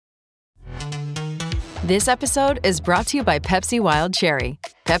This episode is brought to you by Pepsi Wild Cherry.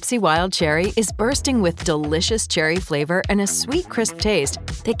 Pepsi Wild Cherry is bursting with delicious cherry flavor and a sweet, crisp taste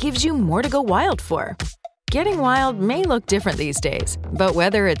that gives you more to go wild for. Getting wild may look different these days, but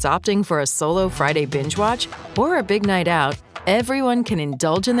whether it's opting for a solo Friday binge watch or a big night out, everyone can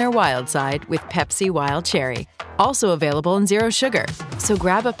indulge in their wild side with Pepsi Wild Cherry. Also available in Zero Sugar. So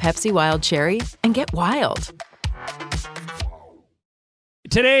grab a Pepsi Wild Cherry and get wild.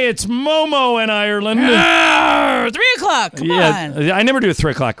 Today it's Momo in Ireland. 3 o'clock. Come on. I never do a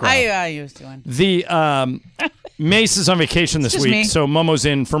 3 o'clock round. I used to one. The Mace is on vacation this Just week, me. so Momo's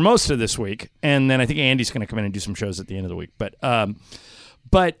in for most of this week, and then I think Andy's going to come in and do some shows at the end of the week. But all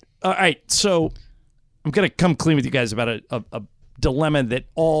right, so I'm going to come clean with you guys about a dilemma that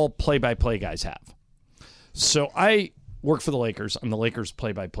all play-by-play guys have. So I work for the Lakers. I'm the Lakers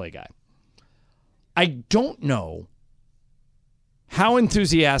play-by-play guy. I don't know how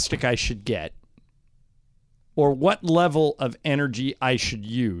enthusiastic I should get or what level of energy I should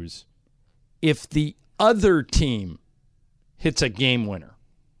use if the other team hits a game winner.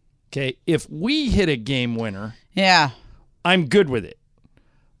 Okay, if we hit a game winner, Yeah. I'm good with it.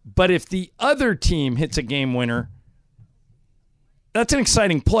 But if the other team hits a game winner, that's an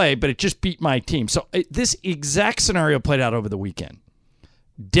exciting play, but it just beat my team. So this exact scenario played out over the weekend.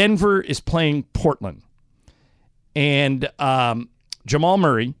 Denver is playing Portland. And Jamal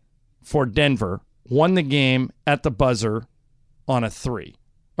Murray for Denver won the game at the buzzer on a 3.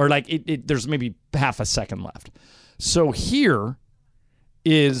 Or there's maybe half a second left. So here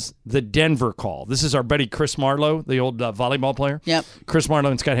is the Denver call. This is our buddy Chris Marlowe, the old volleyball player. Yep. Chris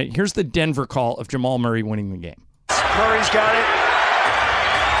Marlowe and Scott Hay. Here's the Denver call of Jamal Murray winning the game. Murray's got it.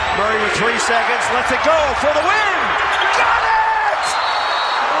 Murray with 3 seconds. Lets it go for the win. Got it!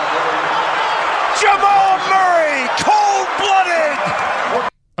 Jamal Murray, cold-blooded.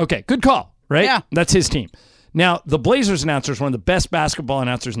 Okay, good call, right? Yeah. That's his team. Now, the Blazers announcer is one of the best basketball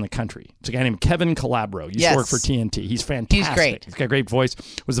announcers in the country. It's a guy named Kevin Calabro. He used to work for TNT. He's fantastic. He's great. He's got a great voice.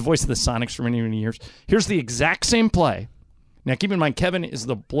 Was the voice of the Sonics for many, many years. Here's the exact same play. Now, keep in mind, Kevin is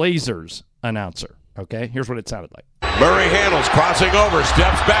the Blazers announcer. Okay? Here's what it sounded like. Murray handles, crossing over,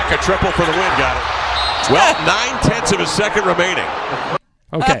 steps back, a triple for the win. Got it. Well, 9/10 of a second remaining.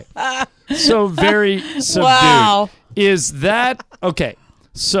 Okay. So very subdued. Wow. Is that okay?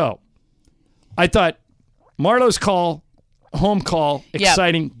 So I thought Marlowe's call, home call,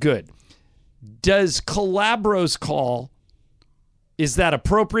 exciting, good. Does Calabro's call, is that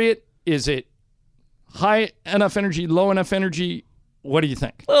appropriate? Is it high enough energy, low enough energy? What do you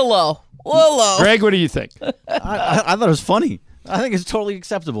think? A little low. Greg, what do you think? I thought it was funny. I think it's totally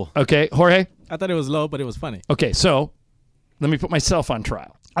acceptable. Okay, Jorge? I thought it was low, but it was funny. Okay, so let me put myself on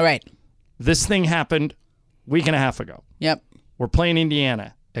trial. All right. This thing happened a week and a half ago. Yep. We're playing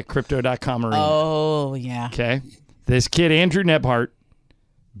Indiana at Crypto.com Arena. Oh, yeah. Okay. This kid, Andrew Nebhart,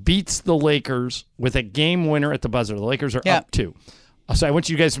 beats the Lakers with a game winner at the buzzer. The Lakers are up 2. So I want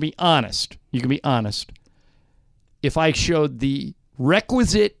you guys to be honest. You can be honest. If I showed the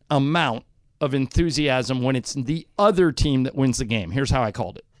requisite amount of enthusiasm when it's the other team that wins the game. Here's how I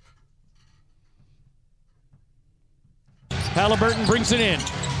called it. Halliburton brings it in.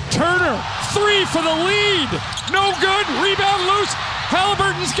 Turner, 3 for the lead. No good. Rebound loose.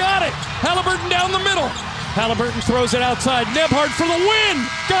 Halliburton's got it. Halliburton down the middle. Halliburton throws it outside. Nebhart for the win.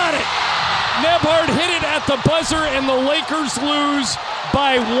 Got it. Nebhart hit it at the buzzer, and the Lakers lose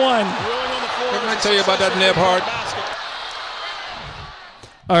by 1. What did I tell you about that Nebhart?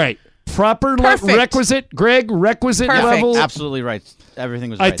 All right. Proper Perfect. requisite, Greg, requisite Perfect. level. Absolutely right. Everything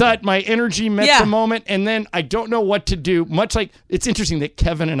was I right. thought my energy met Yeah. the moment, and then I don't know what to do. Much like, it's interesting that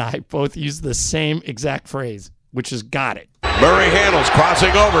Kevin and I both use the same exact phrase, which is got it. Murray handles,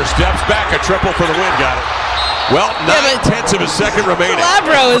 crossing over, steps back, a triple for the win. Got it. Well, 9/10 of a second remaining.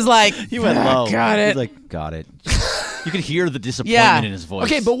 Calabro is like, He went low. got it. He's like, got it. You could hear the disappointment Yeah. in his voice.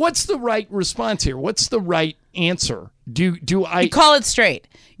 Okay, but what's the right response here? What's the right answer? Do I? you call it straight.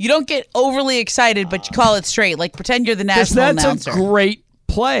 You don't get overly excited, but you call it straight. Like pretend you're the Because national that's announcer. a great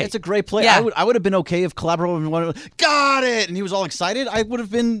play. It's a great play. Yeah. I would have been okay if Calabro got it, and he was all excited. I would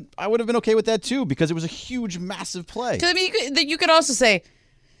have been okay with that too, because it was a huge, massive play. 'Cause, I mean, you could also say,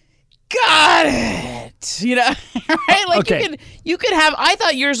 got it. You know, right? Like Okay. you could have. I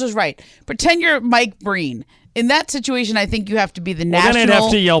thought yours was right. Pretend you're Mike Breen. In that situation, I think you have to be the well, national. then I'd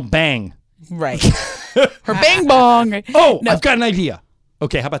have to yell bang. Right. Or bang bong. Oh, No. I've got an idea.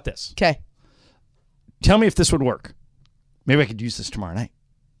 Okay, how about this? Okay. Tell me if this would work. Maybe I could use this tomorrow night.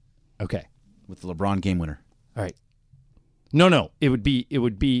 Okay. With the LeBron game winner. All right. No. It would be.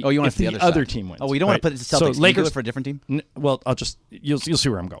 Oh, you want if it for the other other side. team wins. Oh, we don't want to put it to Celtics. So Can you do Lakers it for a different team. Well, you'll see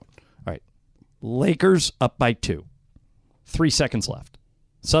where I'm going. All right. Lakers up by 2. 3 seconds left.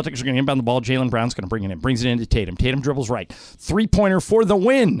 Celtics are going to inbound the ball. Jaylen Brown's going to bring it in. Brings it into Tatum. Tatum dribbles right. 3-pointer for the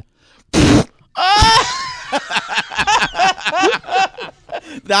win.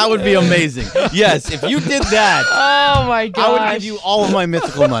 That would be amazing. Yes, if you did that, Oh my god! I would give you all of my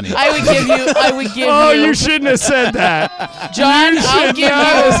mythical money. I would give Oh, you. you shouldn't have said that. John, I'll give you.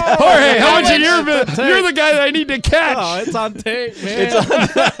 Jorge, how much much- of you're the guy that I need to catch. Oh, it's on tape, man.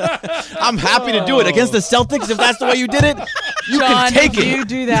 I'm happy to do it against the Celtics. If that's the way you did it, you John, can take if it. you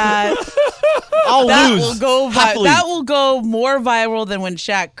do that, I'll that lose. will go. happily. That will go more viral than when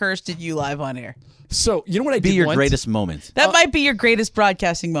Shaq cursed at you live on air. So, you know what I be did your once? greatest moment. That might be your greatest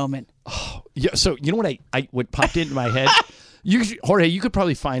broadcasting moment. Yeah, so, you know what what popped into my head? Jorge, you could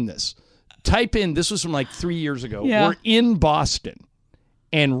probably find this. Type in, this was from like 3 years ago. Yeah. We're in Boston,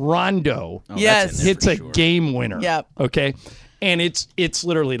 and Rondo Yes. hits a game winner. Yep. Okay? And it's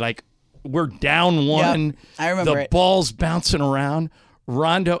literally like, we're down 1. Yep. I remember the it. ball's bouncing around.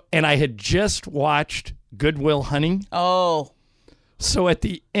 Rondo, and I had just watched Good Will Hunting. Oh, So at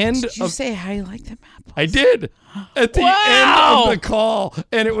the end did you of say how you like them apples? I did at the Wow. end of the call,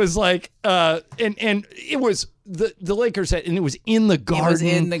 and it was like, and it was the Lakers had, and it was in the garden. was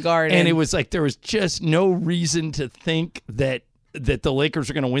in the garden. and it was like there was just no reason to think that the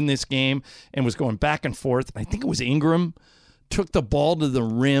Lakers are going to win this game, and was going back and forth. I think it was Ingram took the ball to the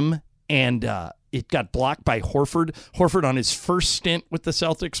rim, and it got blocked by Horford. Horford on his first stint with the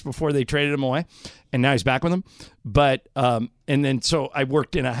Celtics before they traded him away, and now he's back with them. But and then so I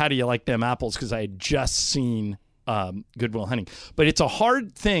worked in a how do you like them apples because I had just seen Good Will Hunting. But it's a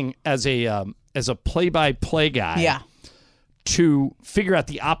hard thing as a play-by-play guy Yeah. to figure out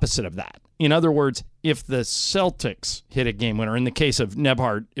the opposite of that. In other words, if the Celtics hit a game winner, in the case of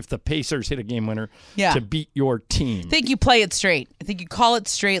Nebhard, if the Pacers hit a game winner Yeah. to beat your team. I think you play it straight. I think you call it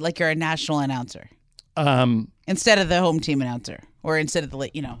straight like you're a national announcer instead of the home team announcer, or instead of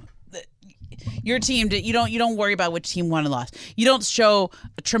your team. You don't worry about which team won and lost. You don't show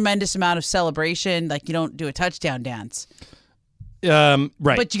a tremendous amount of celebration, like you don't do a touchdown dance. Right.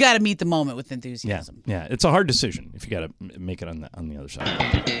 But you got to meet the moment with enthusiasm. Yeah, it's a hard decision if you got to make it on the other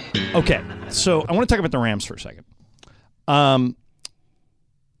side. Okay, so I want to talk about the Rams for a second. A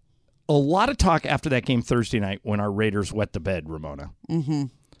lot of talk after that game Thursday night when our Raiders wet the bed, Ramona. Mm-hmm.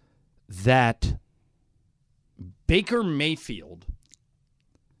 That Baker Mayfield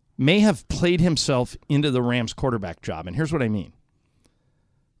may have played himself into the Rams quarterback job, and here's what I mean.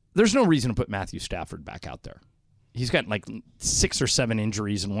 There's no reason to put Matthew Stafford back out there. He's got like 6 or 7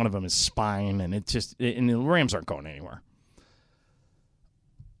 injuries, and one of them is spine, and and the Rams aren't going anywhere.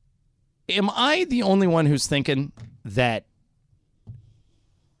 Am I the only one who's thinking that,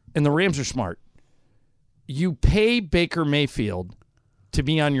 and the Rams are smart, you pay Baker Mayfield to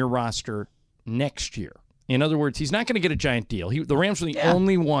be on your roster next year? In other words, he's not going to get a giant deal. The Rams were the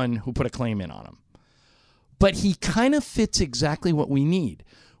only one who put a claim in on him. But he kind of fits exactly what we need.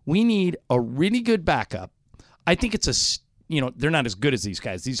 We need a really good backup. I think it's they're not as good as these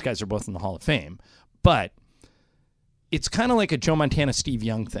guys. These guys are both in the Hall of Fame. But it's kind of like a Joe Montana, Steve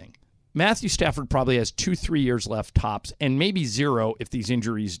Young thing. Matthew Stafford probably has 2-3 years left tops, and maybe 0 if these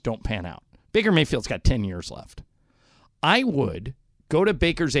injuries don't pan out. Baker Mayfield's got 10 years left. I would go to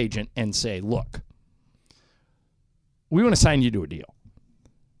Baker's agent and say, look, we want to sign you to a deal.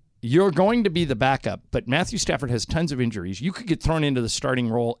 You're going to be the backup, but Matthew Stafford has tons of injuries. You could get thrown into the starting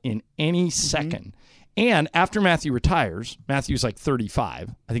role in any second. And after Matthew retires, Matthew's like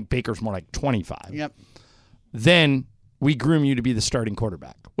 35. I think Baker's more like 25. Yep. Then we groom you to be the starting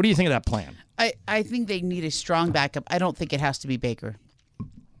quarterback. What do you think of that plan? I think they need a strong backup. I don't think it has to be Baker.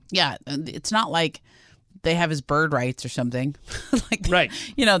 Yeah, it's not like they have his bird rights or something. Right.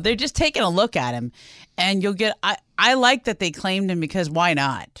 They're just taking a look at him, and you'll get. I like that they claimed him because why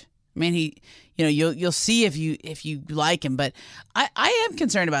not? I mean, you'll see if you like him, but I am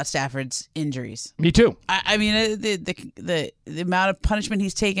concerned about Stafford's injuries. Me too. I mean, the amount of punishment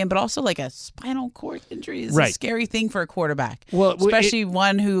he's taken, but also like a spinal cord injury is a Right. scary thing for a quarterback. Well, especially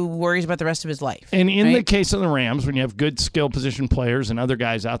one who worries about the rest of his life. And in right? the case of the Rams, when you have good skill position players and other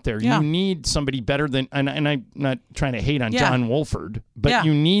guys out there, Yeah. you need somebody better than, and I'm not trying to hate on Yeah. John Wolford, but Yeah.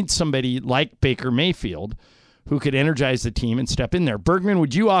 you need somebody like Baker Mayfield who could energize the team and step in there. Bergman,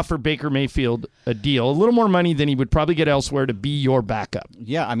 would you offer Baker Mayfield a deal, a little more money than he would probably get elsewhere to be your backup?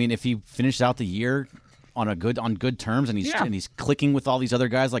 Yeah, I mean, if he finishes out the year on good terms, and he's clicking with all these other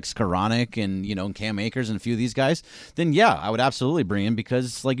guys like Skoranek and Cam Akers and a few of these guys, then yeah, I would absolutely bring him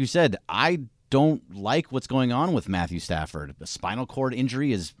because, like you said, I don't like what's going on with Matthew Stafford. The spinal cord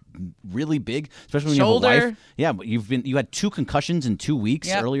injury is really big, especially when Shoulder. you have a wife. Yeah, but you had 2 concussions in 2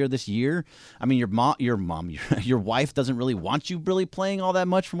 weeks earlier this year. I mean, your wife doesn't really want you really playing all that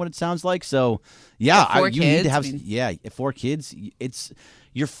much, from what it sounds like. So, yeah, you need to have 4 kids. It's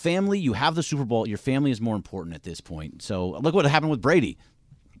your family. You have the Super Bowl. Your family is more important at this point. So, look what happened with Brady.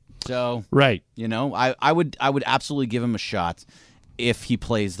 So, right, I would absolutely give him a shot if he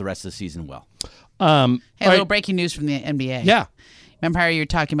plays the rest of the season well. Hey, a little breaking news from the NBA. Yeah. Remember how you were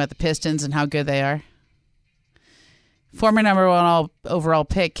talking about the Pistons and how good they are? Former number 1 overall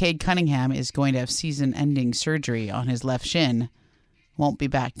pick, Cade Cunningham, is going to have season-ending surgery on his left shin. Won't be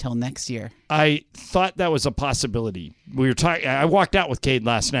back till next year. I thought that was a possibility. We were talking. I walked out with Cade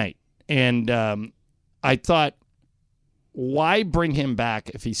last night, and I thought, why bring him back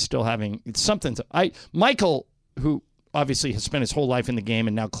if he's still having something? Michael, who obviously has spent his whole life in the game,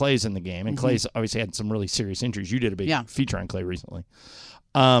 and now Clay's in the game, and Clay's obviously had some really serious injuries. You did a big feature on Clay recently.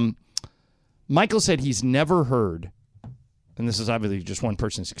 Michael said he's never heard, and this is obviously just one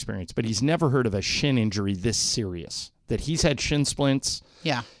person's experience, but he's never heard of a shin injury this serious. That he's had shin splints.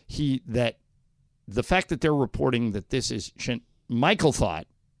 Yeah. That the fact that they're reporting that this is shin, Michael thought,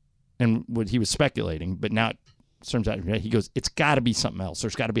 and what he was speculating, but now it turns out he goes, it's got to be something else.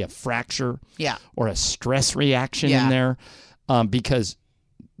 There's got to be a fracture or a stress reaction in there, because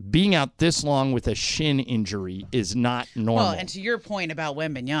being out this long with a shin injury is not normal. Well, and to your point about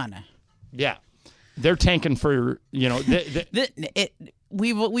Wembanyama. Yeah. They're tanking for,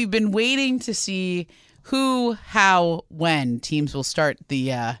 we've been waiting to see who, how, when teams will start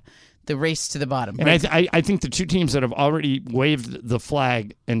the race to the bottom. And I think the 2 teams that have already waved the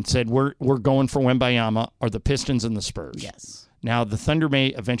flag and said we're going for Wembanyama are the Pistons and the Spurs. Yes. Now the Thunder may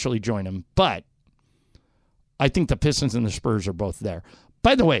eventually join them, but I think the Pistons and the Spurs are both there.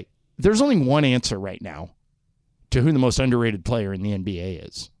 By the way, there's only one answer right now to who the most underrated player in the NBA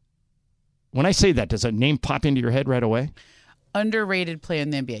is. When I say that, does a name pop into your head right away? Underrated player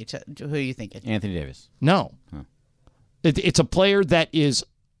in the NBA. Who are you thinking? Anthony Davis. No. Huh. It's a player that is,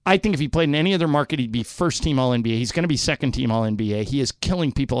 I think if he played in any other market, he'd be first-team All-NBA. He's going to be second-team All-NBA. He is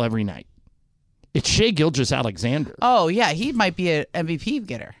killing people every night. It's Shai Gilgeous-Alexander. Oh, yeah. He might be an MVP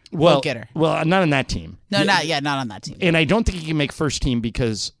getter. Well, getter. Not on that team. No, not on that team. And I don't think he can make first team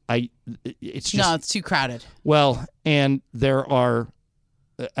because it's just... No, it's too crowded. Well, and there are,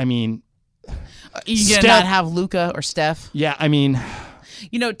 you gonna not have Luka or Steph? Yeah,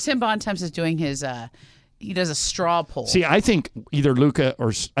 Tim Bontemps is doing his. He does a straw poll. See, I think either Luka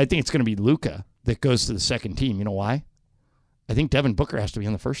or I think it's going to be Luka that goes to the second team. You know why? I think Devin Booker has to be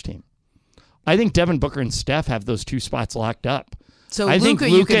on the first team. I think Devin Booker and Steph have those 2 spots locked up. So Luka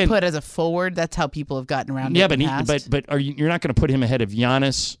you could put as a forward. That's how people have gotten around. Yeah, it in the past. but you're not going to put him ahead of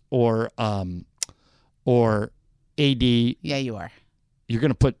Giannis or AD. Yeah, you are. You're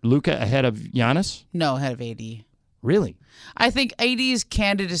going to put Luka ahead of Giannis? No, ahead of AD. Really? I think AD's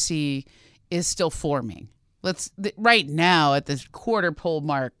candidacy is still forming. Right now at this quarter pole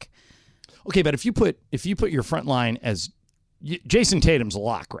mark. Okay, but if you put your front line as Jason Tatum's a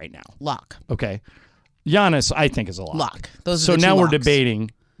lock right now. Lock. Okay. Giannis, I think, is a lock. Lock. Those are so the 2 now locks. we're debating: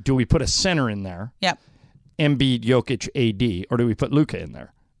 do we put a center in there? Yep. Embiid, Jokic, AD, or do we put Luka in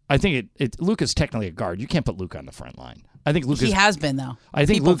there? I think Luka's technically a guard. You can't put Luka on the front line. I think Luka's... He has been, though. I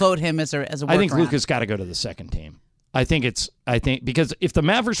think people vote him as a workaround. I think Luka's got to go to the second team. I think because if the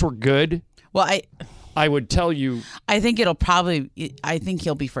Mavericks were good, I would tell you. I think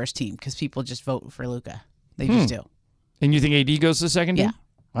he'll be first team because people just vote for Luka. They just do. And you think AD goes to the second team? Yeah.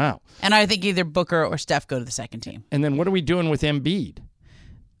 Wow. And I think either Booker or Steph go to the second team. And then what are we doing with Embiid?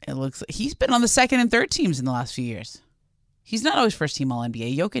 It looks like he's been on the second and third teams in the last few years. He's not always first team All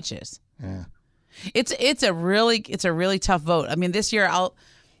NBA. Jokic is. Yeah. It's a really tough vote. I mean, this year I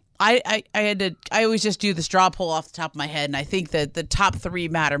always just do the straw poll off the top of my head, and I think that the top 3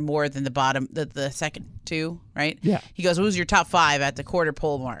 matter more than the bottom, the second 2, right? Yeah. He goes, who's your top 5 at the quarter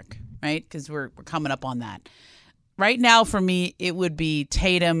poll mark, right? Because we're coming up on that. Right now, for me, it would be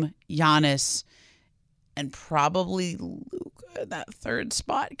Tatum, Giannis, and probably Luka in that third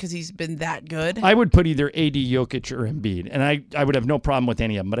spot because he's been that good. I would put either AD, Jokic, or Embiid, and I would have no problem with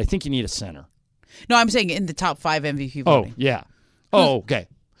any of them, but I think you need a center. No, I'm saying in the top 5 MVP voting. Oh, yeah. Oh, okay.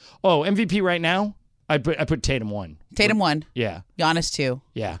 Oh, MVP right now? I put Tatum 1. Tatum 1. Yeah. Giannis 2.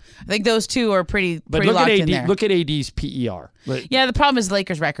 Yeah. I think those 2 are pretty look locked at AD, in there. Look at AD's PER. Yeah, the problem is the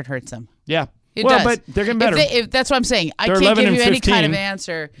Lakers' record hurts them. Yeah. It does. But they're getting better. If that's what I'm saying. I They're can't give 11 you and any kind 15. of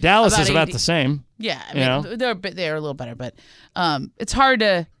answer. Dallas is about AD. the same. Yeah, I mean, they're a little better, but it's hard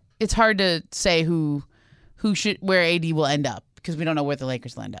to say where AD will end up because we don't know where the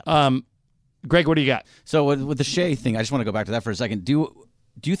Lakers will end up. Greg, what do you got? So with the Shai thing, I just want to go back to that for a second. Do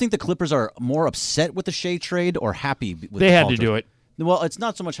Do you think the Clippers are more upset with the Shea trade or happy with They had Paul to George? do it. Well, it's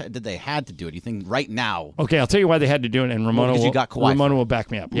not so much that they had to do it. You think right now? Okay, I'll tell you why they had to do it, and Ramona, because you got Kawhi Ramona will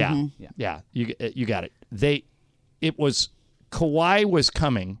back me up. Yeah, yeah, you got it. Kawhi was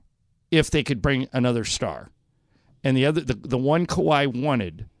coming if they could bring another star, and the one Kawhi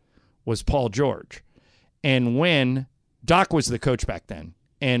wanted was Paul George, and when Doc was the coach back then,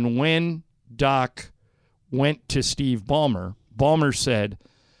 and when Doc went to Steve Ballmer, Ballmer said,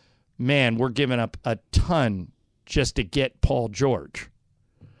 "Man, we're giving up a ton just to get Paul George.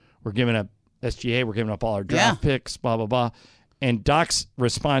 We're giving up SGA. We're giving up all our draft picks, blah, blah, blah." And Doc's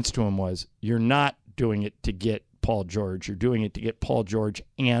response to him was, "You're not doing it to get Paul George. You're doing it to get Paul George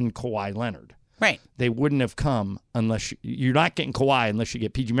and Kawhi Leonard." Right. They wouldn't have come unless you're not getting Kawhi unless you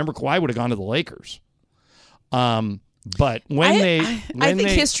get PG. Remember, Kawhi would have gone to the Lakers. But when I think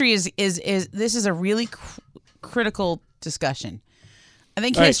history is this is a really critical discussion. I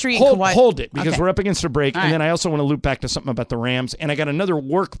think history. Hold it, because we're up against a break, All and right. then I also want to loop back to something about the Rams, and I got another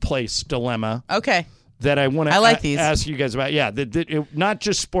workplace dilemma. Okay. That I want I to these. ask you guys about. Yeah, not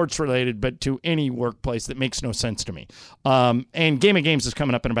just sports related, but to any workplace that makes no sense to me. And Game of Games is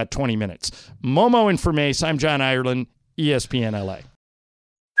coming up in about 20 minutes. Momo and Fermace, I'm John Ireland, ESPN LA.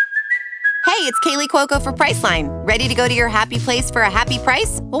 Hey, it's Kaylee Cuoco for Priceline. Ready to go to your happy place for a happy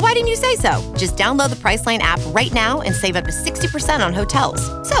price? Well, why didn't you say so? Just download the Priceline app right now and save up to 60% on hotels.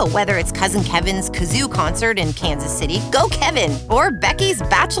 So whether it's Cousin Kevin's Kazoo Concert in Kansas City, go Kevin, or Becky's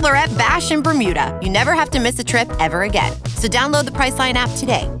Bachelorette Bash in Bermuda, you never have to miss a trip ever again. So download the Priceline app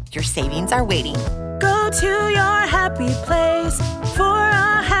today. Your savings are waiting. Go to your happy place for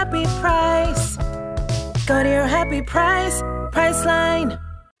a happy price. Go to your happy price, Priceline.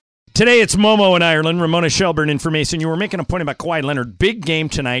 Today it's Momo in Ireland, Ramona Shelburne information. You were making a point about Kawhi Leonard. Big game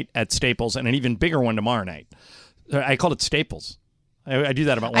tonight at Staples and an even bigger one tomorrow night. I called it Staples. I do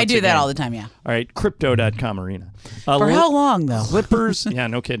that about once I do a that game. all the time, yeah. All right, Crypto.com Arena. For how long, though? Clippers, yeah,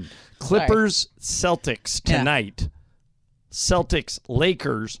 no kidding. Clippers, Celtics tonight. Celtics,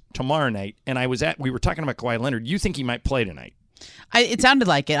 Lakers tomorrow night. And we were talking about Kawhi Leonard. You think he might play tonight? It sounded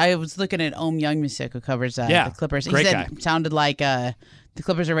like it. I was looking at Ohm Youngmisuk, who covers the Clippers. He great said guy. It sounded like the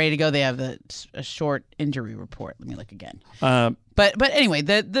Clippers are ready to go. They have a short injury report. Let me look again. But anyway,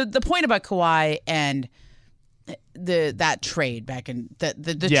 the point about Kawhi and that trade back in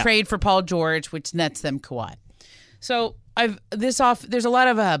the trade for Paul George, which nets them Kawhi. So there's a lot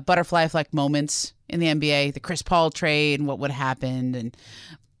of butterfly effect moments in the NBA. The Chris Paul trade and what would happen, and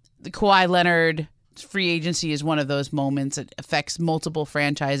the Kawhi Leonard free agency is one of those moments. It affects multiple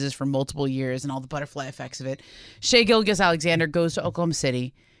franchises for multiple years and all the butterfly effects of it. Shai Gilgeous-Alexander goes to Oklahoma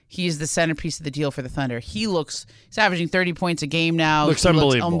City. He's the centerpiece of the deal for the Thunder. He's averaging 30 points a game now. Looks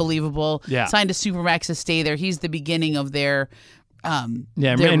unbelievable. Yeah. Signed to Supermax to stay there. He's the beginning of their and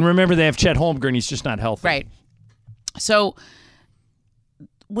remember they have Chet Holmgren. He's just not healthy. Right. So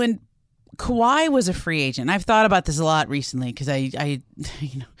when Kawhi was a free agent, I've thought about this a lot recently because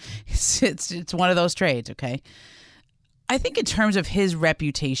it's one of those trades, okay? I think in terms of his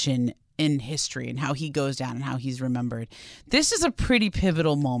reputation in history and how he goes down and how he's remembered, this is a pretty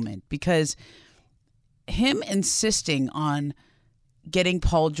pivotal moment because him insisting on getting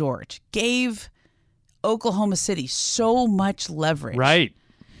Paul George gave Oklahoma City so much leverage. Right.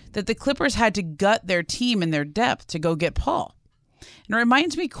 That the Clippers had to gut their team and their depth to go get Paul. And it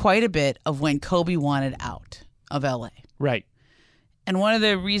reminds me quite a bit of when Kobe wanted out of LA. Right. And one of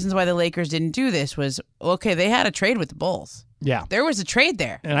the reasons why the Lakers didn't do this was, okay, they had a trade with the Bulls. Yeah. There was a trade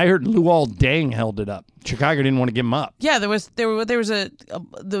there. And I heard Luol Deng held it up. Chicago didn't want to give him up. Yeah, there was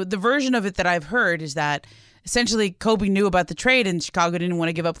the version of it that I've heard is that essentially Kobe knew about the trade and Chicago didn't want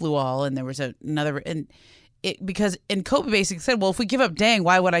to give up Luol, and there was another because Kobe basically said, well, if we give up Deng,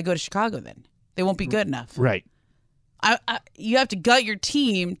 why would I go to Chicago then? They won't be good enough. Right. You have to gut your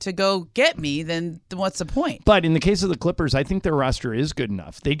team to go get me, then what's the point? But in the case of the Clippers, I think their roster is good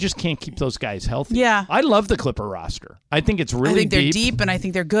enough. They just can't keep those guys healthy. Yeah. I love the Clipper roster. I think it's really deep. I think they're deep, and I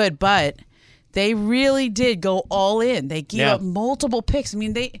think they're good, but they really did go all in. They gave up multiple picks. I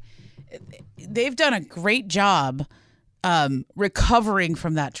mean, they've done a great job recovering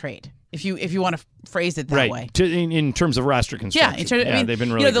from that trade. If you want to phrase it that way, in terms of roster construction, they've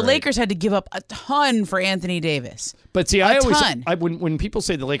been really. The great. Lakers had to give up a ton for Anthony Davis. But see, when people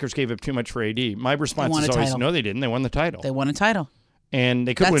say the Lakers gave up too much for AD, my response is always, no, they didn't. They won the title. They won a title, and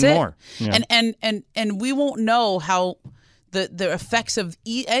they could win more. Yeah. And we won't know how the effects of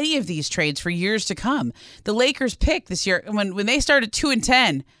any of these trades for years to come. The Lakers pick this year when they started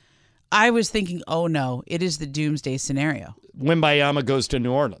 2-10. I was thinking, oh no, it is the doomsday scenario. Wembayama goes to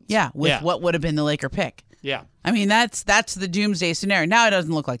New Orleans. Yeah, with what would have been the Laker pick. Yeah. I mean, that's the doomsday scenario. Now it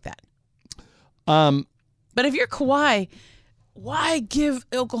doesn't look like that. But if you're Kawhi, why give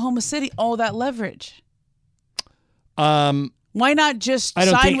Oklahoma City all that leverage? Why not just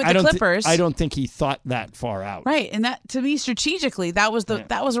sign with the Clippers? I don't think he thought that far out. Right, and that to me strategically, that was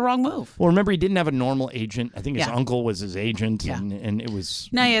a wrong move. Well, remember he didn't have a normal agent. I think his uncle was his agent, and it was.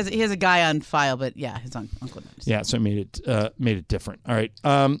 No, he has a guy on file, but his uncle knows. Yeah, so it made it different. All right,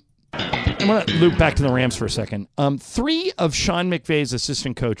 I'm going to loop back to the Rams for a second. 3 of Sean McVay's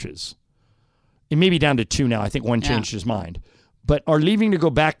assistant coaches, it may be down to 2 now. I think one changed his mind. But are leaving to go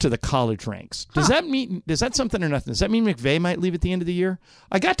back to the college ranks. Does that something or nothing? Does that mean McVay might leave at the end of the year?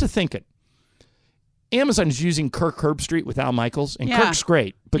 I got to thinking. Amazon is using Kirk Herbstreit with Al Michaels, and Kirk's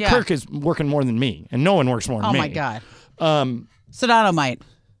great, but Kirk is working more than me, and no one works more than me. Oh my God. Sedano might.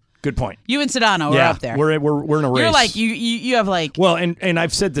 Good point. You and Sedano are up there. We're in a race. You're like you have like. Well, and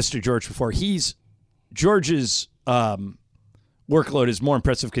I've said this to George before. George's workload is more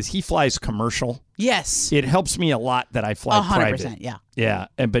impressive because he flies commercial. Yes. It helps me a lot that I fly 100%, private. yeah. Yeah.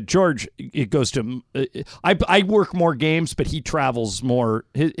 But George, it goes to I work more games, but he travels more.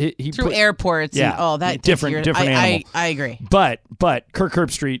 He through airports. Yeah. And, that different animal. I agree. But Kirk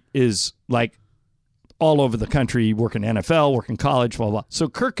Herbstreit is like all over the country, working NFL, working college, blah, blah. So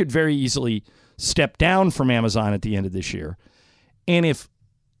Kirk could very easily step down from Amazon at the end of this year. And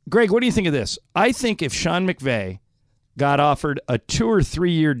Greg, what do you think of this? I think if Sean McVay got offered a 2 or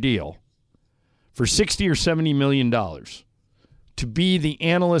 3 year deal for $60 or $70 million to be the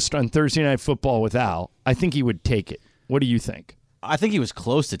analyst on Thursday Night Football with Al, I think he would take it. What do you think? I think he was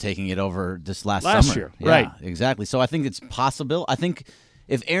close to taking it over this last summer. Year. Yeah, right. Exactly. So I think it's possible. I think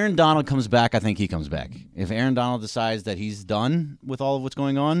if Aaron Donald comes back, I think he comes back. If Aaron Donald decides that he's done with all of what's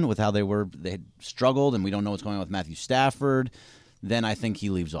going on, with how they had struggled, and we don't know what's going on with Matthew Stafford, then I think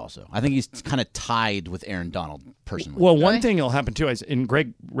he leaves also. I think he's kind of tied with Aaron Donald personally. Well, one thing that'll happen too, and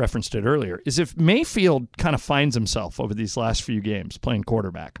Greg referenced it earlier, is if Mayfield kind of finds himself over these last few games playing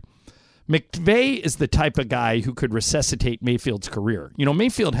quarterback, McVay is the type of guy who could resuscitate Mayfield's career. You know,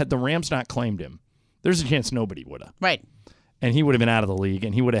 Mayfield, had the Rams not claimed him, there's a chance nobody would have. Right. And he would have been out of the league,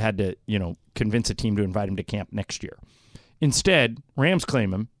 and he would have had to, convince a team to invite him to camp next year. Instead, Rams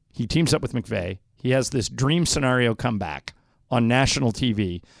claim him. He teams up with McVay. He has this dream scenario come back on national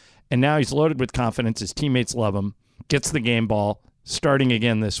TV, and now he's loaded with confidence. His teammates love him, gets the game ball, starting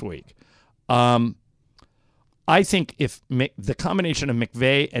again this week. I think if the combination of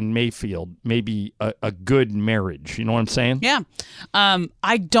McVay and Mayfield may be a good marriage. You know what I'm saying? Yeah.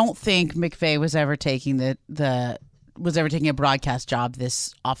 I don't think McVay was ever taking a broadcast job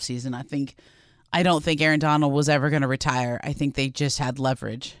this offseason. I don't think Aaron Donald was ever going to retire. I think they just had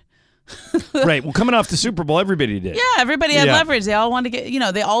leverage. Right. Well, coming off the Super Bowl, everybody did. Yeah, everybody had leverage. They all wanted to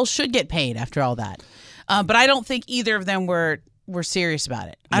get, they all should get paid after all that. But I don't think either of them were serious about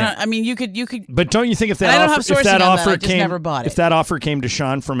it. Yeah. You could. But don't you think if that offer came to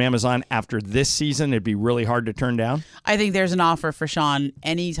Sean from Amazon after this season, it'd be really hard to turn down? I think there's an offer for Sean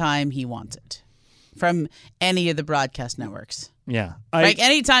anytime he wants it from any of the broadcast networks. Yeah.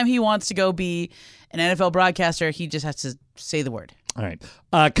 Anytime he wants to go be an NFL broadcaster, he just has to say the word. All right.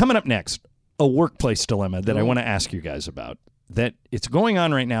 Coming up next, a workplace dilemma that I want to ask you guys about. That it's going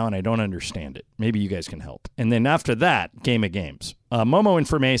on right now, and I don't understand it. Maybe you guys can help. And then after that, Game of Games. Momo and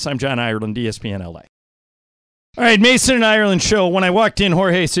for Mace, I'm John Ireland, ESPN LA. All right, Mason and Ireland show. When I walked in,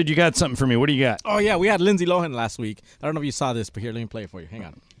 Jorge said, you got something for me. What do you got? Oh, yeah, we had Lindsay Lohan last week. I don't know if you saw this, but here, let me play it for you. Hang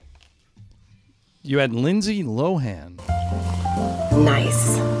on. You had Lindsay Lohan.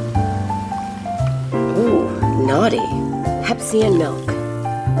 Nice. Ooh, naughty. Pepsi and milk.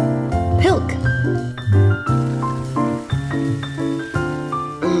 Pilk.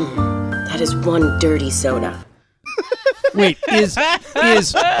 That is one dirty soda. Wait,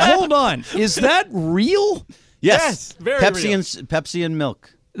 hold on. Is that real? Yes, very Pepsi and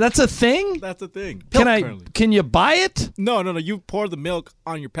milk. That's a thing? That's a thing. Can you buy it? No. You pour the milk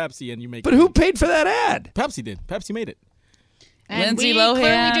on your Pepsi and you make it. But who paid for that ad? Pepsi did. Pepsi made it. And Lindsay we Lohan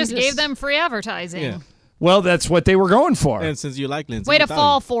clearly just gave them free advertising. Yeah. Well, that's what they were going for. And since you like Lindsay, way to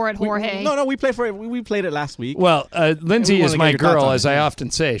fall for it, Jorge. We played for it. We played it last week. Well, Lindsay is my girl, as I often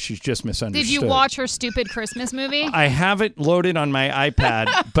say. She's just misunderstood. Did you watch her stupid Christmas movie? I have it loaded on my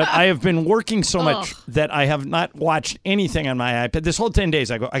iPad, but I have been working so much that I have not watched anything on my iPad. This whole 10 days,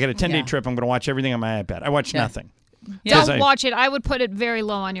 I got a 10-day trip. I'm going to watch everything on my iPad. I watched nothing. Don't watch it. I would put it very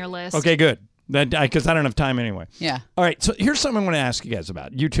low on your list. Okay, good. Because I don't have time anyway. Yeah. All right, so here's something I want to ask you guys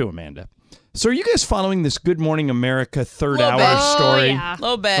about. You too, Amanda. So are you guys following this Good Morning America third-hour story? Yeah. A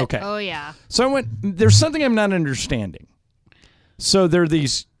little bit. Okay. Oh, yeah. So there's something I'm not understanding. So there are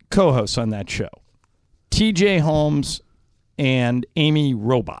these co-hosts on that show. TJ Holmes and Amy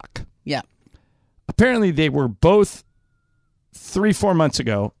Robach. Yeah. Apparently, they were both 3-4 months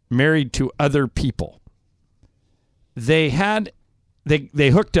ago married to other people. They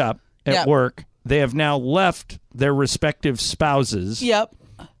hooked up at work. They have now left their respective spouses. Yep.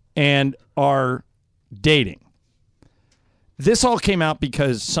 And are dating. This all came out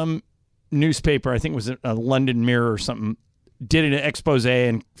because some newspaper, I think it was a London Mirror or something, did an expose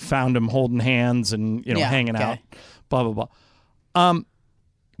and found them holding hands and hanging out. Blah blah blah.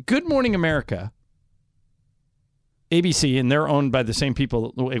 Good Morning America, ABC, and they're owned by the same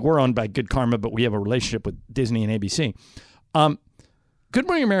people. We're owned by Good Karma, but we have a relationship with Disney and ABC. Good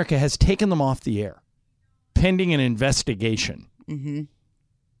Morning America has taken them off the air, pending an investigation. Mm-hmm.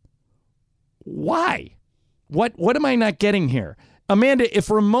 Why? What am I not getting here? Amanda, if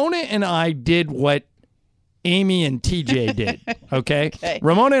Ramona and I did what Amy and TJ did, okay?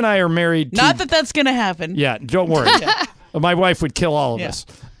 Ramona and I are married. Not that that's going to happen. Yeah, don't worry. My wife would kill all of us.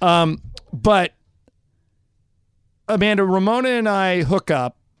 But, Amanda, Ramona and I hook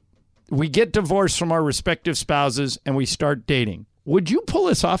up. We get divorced from our respective spouses, and we start dating. Would you pull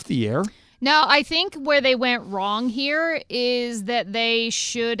us off the air? No, I think where they went wrong here is that they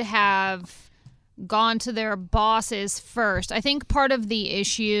should have gone to their bosses first. I think part of the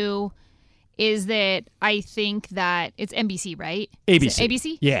issue is that I think that it's NBC, right? ABC.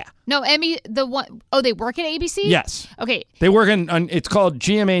 ABC? Yeah. No, the one oh, they work at ABC? Yes. Okay. They work on it's called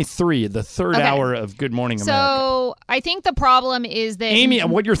GMA3, the third hour of Good Morning America. So I think the problem is that Amy,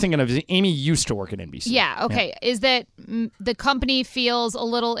 what you're thinking of is Amy used to work at NBC. Yeah, okay. Yeah. Is that the company feels a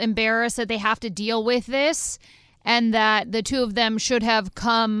little embarrassed that they have to deal with this, and that the two of them should have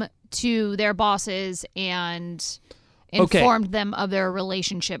come to their bosses and informed them of their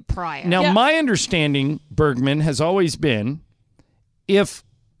relationship prior. Now, my understanding, Bergman, has always been if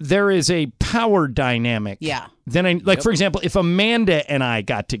there is a power dynamic, then for example, if Amanda and I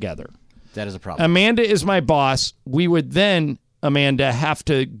got together, that is a problem. Amanda is my boss. We would then, Amanda, have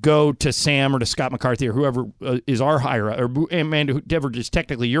to go to Sam or to Scott McCarthy or whoever is our higher, or Amanda, whoever is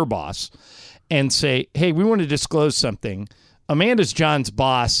technically your boss, and say, hey, we want to disclose something. Amanda's John's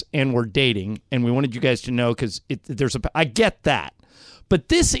boss, and we're dating, and we wanted you guys to know because I get that, but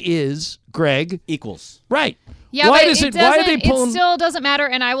this is, Greg, equals, right? Yeah, why but does it? Why are they pulling? It still doesn't matter,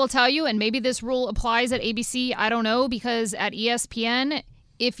 and I will tell you, and maybe this rule applies at ABC. I don't know, because at ESPN,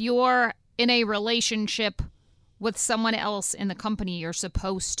 if you're in a relationship with someone else in the company, you're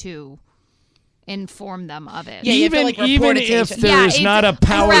supposed to inform them of it. Yeah, even if there is not a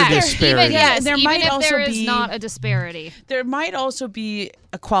power disparity. Even if there is not a disparity. There might also be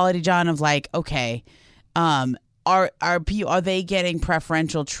a quality, John, of like, okay, are they getting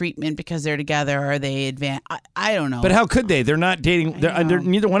preferential treatment because they're together? Are they advanced? I don't know. But how could they? They're not dating.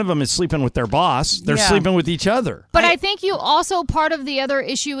 Neither one of them is sleeping with their boss. They're sleeping with each other. But I think you also, part of the other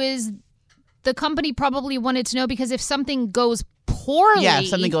issue is the company probably wanted to know, because if something goes poorly, if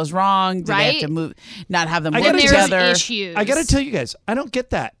something goes wrong, do they have to move, not have them work together? issues. I got to tell you guys, I don't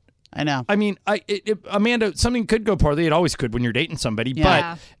get that. I know. I mean, Amanda, something could go poorly. It always could when you're dating somebody.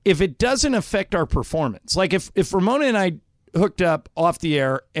 Yeah. But if it doesn't affect our performance, like if Ramona and I hooked up off the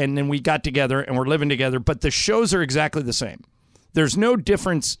air and then we got together and we're living together, but the shows are exactly the same. There's no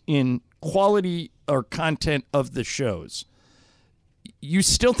difference in quality or content of the shows. You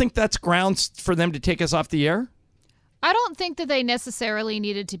still think that's grounds for them to take us off the air? I don't think that they necessarily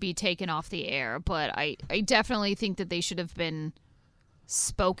needed to be taken off the air, but I definitely think that they should have been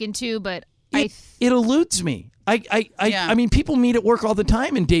spoken to. But it eludes me. I mean, people meet at work all the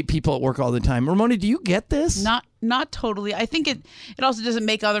time and date people at work all the time. Ramona, do you get this? Not totally. I think it also doesn't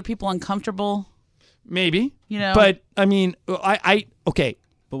make other people uncomfortable. Maybe. You know. But I mean, okay.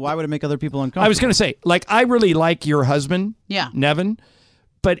 But why would it make other people uncomfortable? I was going to say, like, I really like your husband, yeah, Nevin,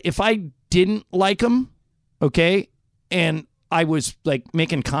 but if I didn't like him, okay, and I was like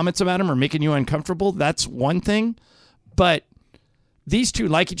making comments about him or making you uncomfortable, that's one thing. But these two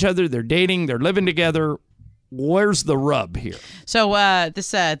like each other, they're dating, they're living together. Where's the rub here? So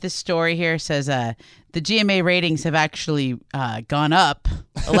this story here says the GMA ratings have actually gone up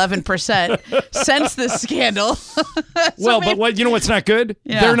 11% since this scandal. But you know what's not good?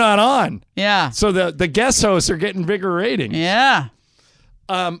 Yeah. They're not on. Yeah. So the guest hosts are getting bigger ratings. Yeah.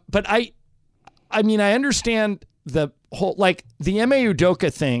 But I mean, I understand the whole, like, the Ime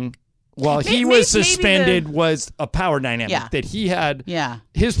Udoka thing. While he was suspended, was a power dynamic that he had. Yeah.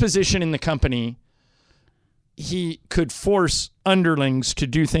 His position in the company, he could force underlings to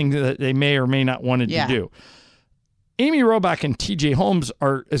do things that they may or may not wanted to do. Amy Robach and TJ Holmes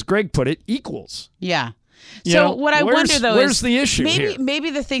are, as Greg put it, equals. Yeah. So what I wonder though where's is the issue maybe here? maybe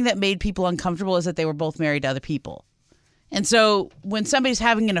the thing that made people uncomfortable is that they were both married to other people, and so when somebody's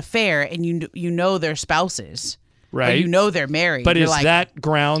having an affair and you know their spouses, Right. or you know they're married, But you're is like, that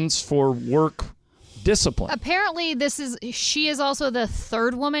grounds for work discipline? Apparently, she is also the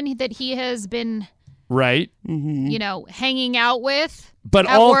third woman that he has been, Right. hanging out with. But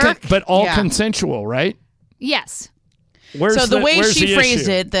at all work. Yeah. consensual, right? Yes. So the way where's she the phrased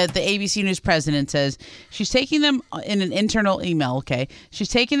issue? it, that the ABC News president says she's taking them in an internal email. Okay, she's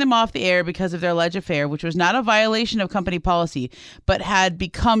taking them off the air because of their alleged affair, which was not a violation of company policy, but had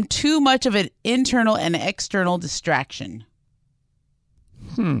become too much of an internal and external distraction.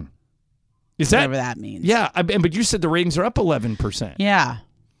 Is that Whatever that means. Yeah, but you said the ratings are up 11%. Yeah.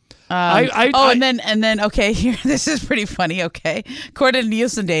 And then okay, here this is pretty funny. Okay, according to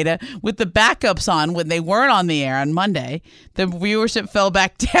Nielsen data, with the backups on when they weren't on the air on Monday, the viewership fell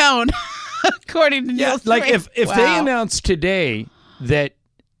back down. According to Nielsen, Like if they Wow. announced today that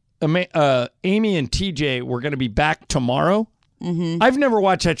Amy and TJ were going to be back tomorrow, I've never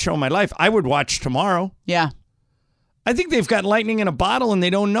watched that show in my life. I would watch tomorrow. Yeah. I think they've got lightning in a bottle and they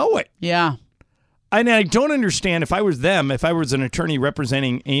don't know it. Yeah. And I don't understand if I was them, if I was an attorney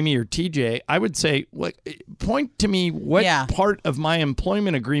representing Amy or TJ, I would say, point to me what part of my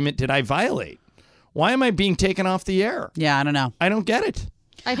employment agreement did I violate? Why am I being taken off the air? Yeah, I don't know. I don't get it.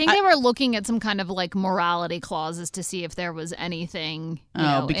 I think they were looking at some kind of like morality clauses to see if there was anything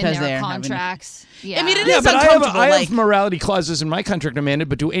in because their they're contracts. Yeah. I mean, it Yeah, is but uncomfortable. I have morality clauses in my contract, Amanda,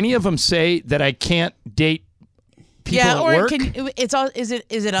 but do any of them say that I can't date people at or work? is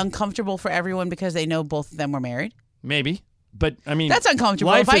it uncomfortable for everyone because they know both of them were married? Maybe. But, I mean, That's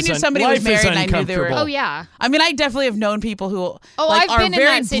uncomfortable. life If I is knew somebody was life is married and I knew they were, uncomfortable. Oh, yeah. I mean, I definitely have known people who I've are been in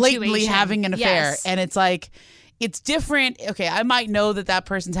very that blatantly situation. having an affair, Yes. and it's like it's different. Okay, I might know that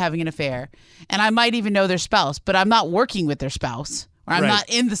person's having an affair, and I might even know their spouse, but I'm not working with their spouse, or I'm Right. not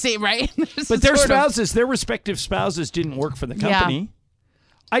in the same right. But their spouses, their respective spouses didn't work for the company.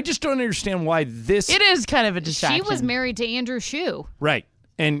 I just don't understand why this... It is kind of a distraction. She was married to Andrew Shue. Right.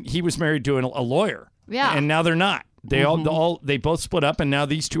 And he was married to a lawyer. Yeah. And now they're not. They they both split up, and now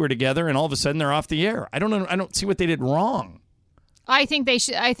these two are together, and all of a sudden they're off the air. I don't know. I don't see what they did wrong. I think they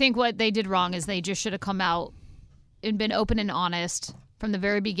should. I think what they did wrong is they just should have come out and been open and honest from the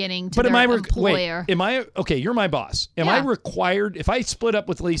very beginning to their employer. Am I okay? You're my boss. Am I required if I split up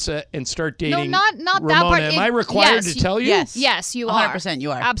with Lisa and start dating? No, not Ramona, that part. Am I required to tell you? Yes, you are. 100%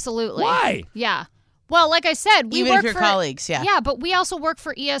 you are. Absolutely. Why? Yeah. Well, like I said, we Even work if you're for colleagues, yeah. Yeah, but we also work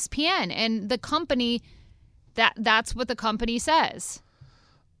for ESPN, and the company. That's what the company says.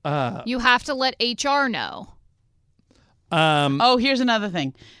 You have to let HR know. Here's another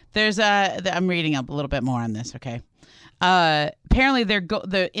thing. There's I'm reading up a little bit more on this. Okay. Apparently,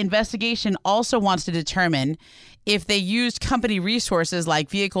 the investigation also wants to determine if they used company resources like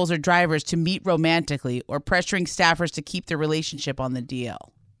vehicles or drivers to meet romantically, or pressuring staffers to keep their relationship on the DL.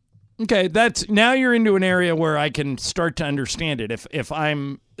 Okay, that's now you're into an area where I can start to understand it. If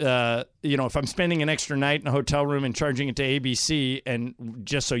I'm if I'm spending an extra night in a hotel room and charging it to ABC and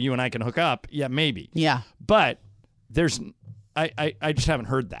just so you and I can hook up, yeah, maybe. Yeah. But I just haven't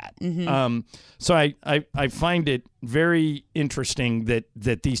heard that. So I find it very interesting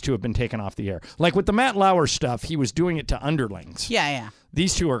that these two have been taken off the air. Like with the Matt Lauer stuff, he was doing it to underlings. Yeah.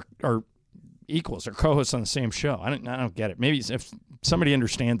 These two are equals or co-hosts on the same show. I don't get it. Maybe if somebody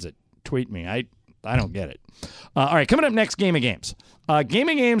understands it, tweet me. I don't get it. All right, coming up next, Game of Games. Game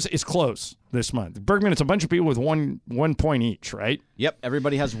of Games is close this month. Bergman, it's a bunch of people with one point each, right? Yep,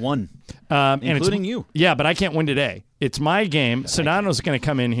 everybody has one, including you. Yeah, but I can't win today. It's my game. Sedano's going to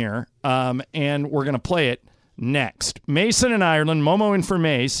come in here, and we're going to play it next. Mason in Ireland, Momo in for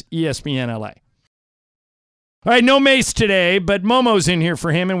Mace, ESPN LA. All right, no Mace today, but Momo's in here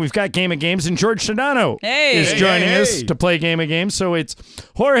for him, and we've got Game of Games, and George Sedano is joining us to play Game of Games. So it's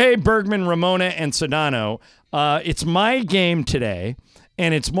Jorge, Bergman, Ramona, and Sedano. It's my game today,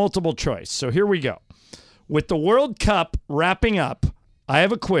 and it's multiple choice. So here we go. With the World Cup wrapping up, I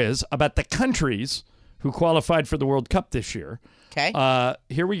have a quiz about the countries who qualified for the World Cup this year. Okay.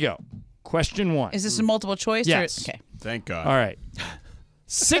 Here we go. Question 1. Is this a multiple choice? Yes. Okay. Thank God. All right.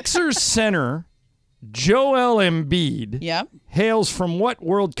 Sixers center Joel Embiid hails from what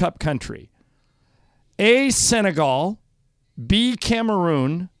World Cup country? A, Senegal, B,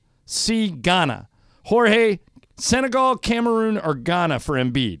 Cameroon, C, Ghana. Jorge, Senegal, Cameroon, or Ghana for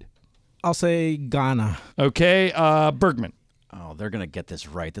Embiid? I'll say Ghana. Okay, Bergman. Oh, they're going to get this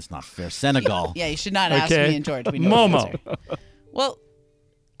right. That's not fair. Senegal. Yeah, you should not ask me and George. We know Momo. the answer. Well,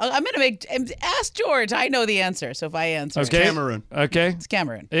 I'm going to ask George. I know the answer. So if I answer. Okay. Cameroon. Okay. It's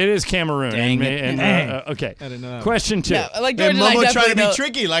Cameroon. It is Cameroon. Dang it. Okay. I didn't know that. Question 2. Yeah, like George And and I Momo trying to definitely be know.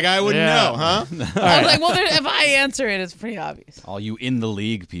 tricky, like I wouldn't Yeah. know, huh? I was like, well, if I answer it, it's pretty obvious. All you in the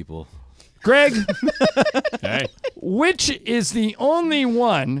league people. Greg, which is the only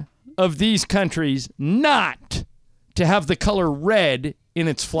one of these countries not to have the color red in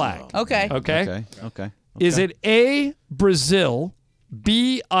its flag? Okay. Okay. Is it A, Brazil,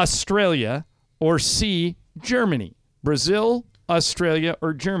 B, Australia, or C, Germany? Brazil, Australia,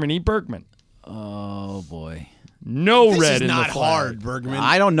 or Germany? Bergman. Oh boy. No This red is in not the flag. hard, Bergman.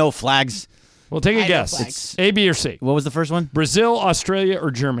 I don't know flags. Well, take I a know guess. flags. It's A, B, or C. What was the first one? Brazil, Australia,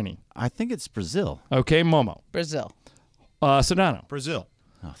 or Germany? I think it's Brazil. Okay, Momo. Brazil. Sedano. Brazil.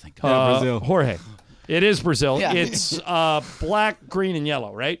 Oh, thank God. Brazil. Jorge. It is Brazil. Yeah. It's black, green, and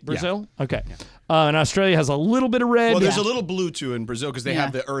yellow, right? Brazil? Okay. And Australia has a little bit of red. Well, there's a little blue too in Brazil because they Yeah.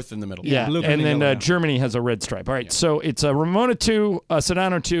 have the earth in the middle. Yeah, Blue, and green, then yellow, yeah. Germany has a red stripe. All right, so it's Ramona 2,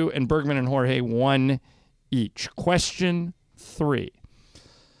 Sedano 2, and Bergman and Jorge 1 each. Question 3.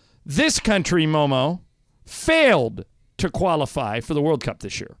 This country, Momo, failed to qualify for the World Cup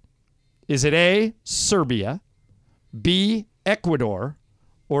this year. Is it A, Serbia, B, Ecuador,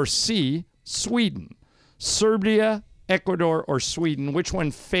 or C, Sweden? Serbia, Ecuador, or Sweden? Which one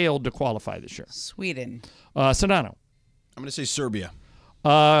failed to qualify this year? Sweden. Sedano. I'm going to say Serbia.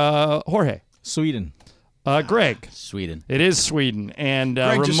 Jorge. Sweden. Greg. Sweden. It is Sweden. And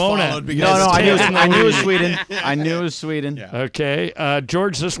Greg just Ramona. followed because- No, I knew, Tails in the I knew it was lead. Sweden. I knew it was Sweden. Yeah. Okay.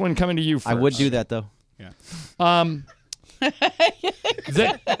 George, this one coming to you first. I would do that though.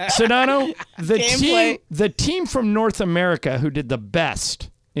 Sedano, Gameplay. the team from North America who did the best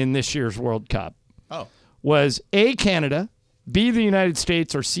in this year's World Cup Oh, was A, Canada, B, the United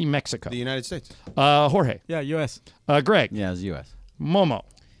States, or C, Mexico. the United States. Jorge. Yeah, U.S. Greg. Yeah, it was U.S. Momo.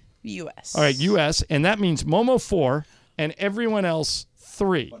 U.S. All right, U.S., and that means Momo 4 and everyone else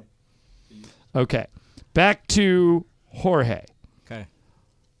 3. Okay. Back to Jorge. Okay.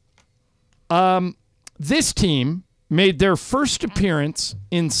 This team made their first appearance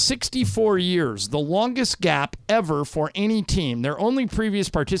in 64 years, the longest gap ever for any team. Their only previous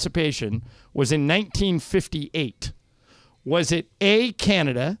participation was in 1958. Was it A,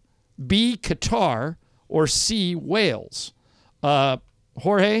 Canada, B, Qatar, or C, Wales?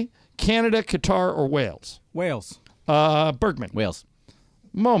 Jorge, Canada, Qatar, or Wales? Wales. Bergman. Wales.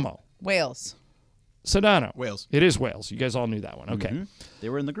 Momo. Wales. Sedano. Wales. It is Wales. You guys all knew that one. Okay. They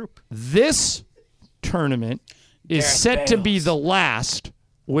were in the group. This tournament is Gareth set to be Bales. the last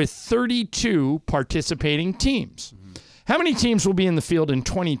with 32 participating teams. How many teams will be in the field in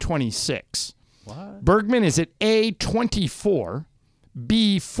 2026? What? Bergman, is it A, 24,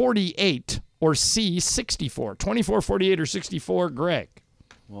 B, 48, or C, 64? 24, 48, or 64, Greg?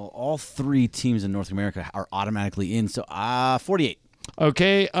 Well, all 3 teams in North America are automatically in, so 48.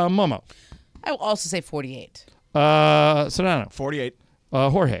 Okay, Momo. I will also say 48. Sedano. 48.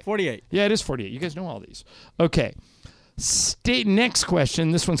 Jorge. 48. Yeah, it is 48. You guys know all these. Okay. Next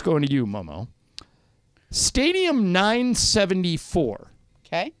question. This one's going to you, Momo. Stadium 974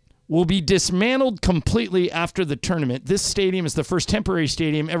 Okay. will be dismantled completely after the tournament. This stadium is the first temporary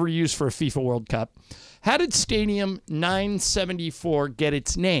stadium ever used for a FIFA World Cup. How did Stadium 974 get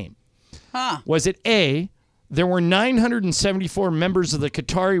its name? Was it A, there were 974 members of the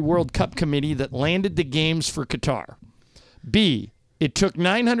Qatari World Cup Committee that landed the games for Qatar? B, it took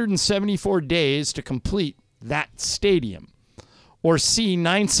 974 days to complete that stadium? Or C,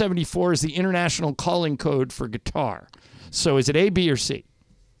 974 is the international calling code for guitar? So is it A, B, or C?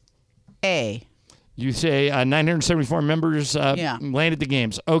 A. You say 974 members landed the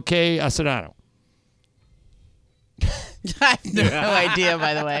games. Okay, Sedano. I have no idea,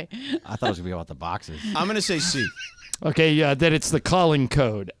 by the way. I thought it was going to be about the boxes. I'm going to say C. Okay, that it's the calling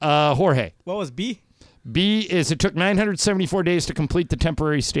code. Jorge. What was B? B is it took 974 days to complete the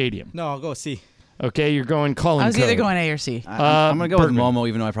temporary stadium. No, I'll go C. Okay, you're going calling I was code. either going A or C. I'm going to go Bergman. with Momo,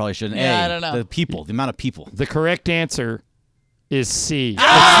 even though I probably shouldn't. Yeah, A, I don't know. the people, the amount of people. The correct answer is C. It's the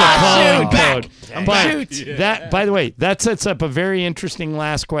calling code. But that, by the way, that sets up a very interesting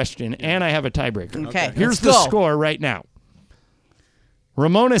last question, and I have a tiebreaker. Okay, Here's let's the go. score right now.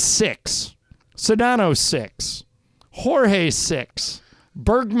 Ramona 6, Sedano 6, Jorge 6,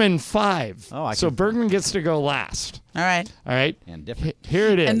 Bergman 5. So Bergman gets to go last. All right. All right. And different. Here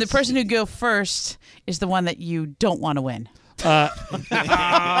it is. And the person who go first is the one that you don't want to win.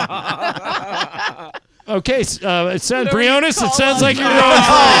 Okay, it sounds Briones. It sounds like you're going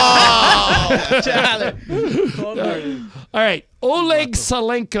first. All right, Oleg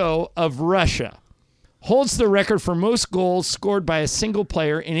Salenko of Russia holds the record for most goals scored by a single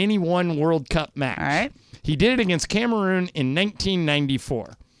player in any one World Cup match. All right. He did it against Cameroon in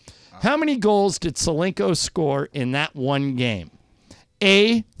 1994. How many goals did Solenko score in that one game?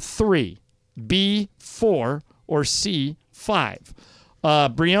 A, 3, B, 4, or C, 5?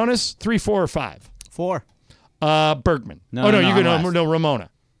 Briones, 3, 4, or 5? 4. Bergman. No, no, you I'm last. no, Ramona.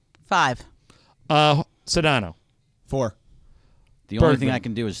 5. Sedano. 4. The only thing Bergman. I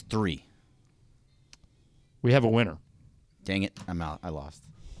can do is 3. We have a winner. Dang it, I'm out. I lost.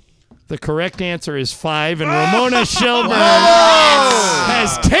 The correct answer is 5, and Ramona Shelburne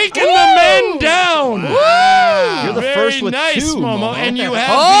has taken the men down. You're the Very first with nice, 2, Momo, and you have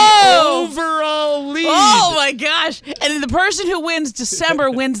Oh! the overall lead. Oh my gosh! And the person who wins December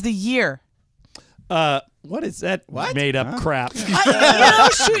wins the year. What is that made up crap?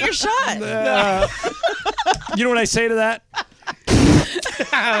 Shoot your shot. You know what I say to that?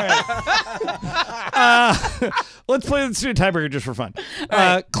 Let's do a tiebreaker just for fun.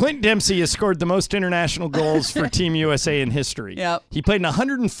 Clint Dempsey has scored the most international goals for Team USA in history. Yep. He played in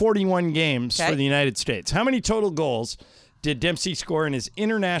 141 games Okay. for the United States. How many total goals did Dempsey score in his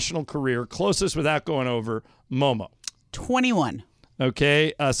international career? Closest without going over, Momo. 21.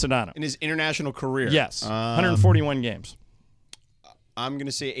 Okay, Sedano. In his international career. Yes, 141 games. I'm going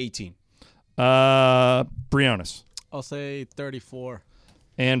to say 18. Briones. I'll say 34.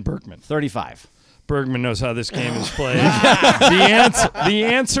 And Bergman. 35. Bergman knows how this game is played. The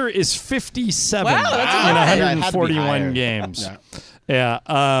answer is 57 Wow, that's a in lot. 141 games. Yeah.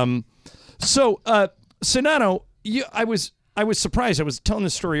 So, Sedano, I was surprised. I was telling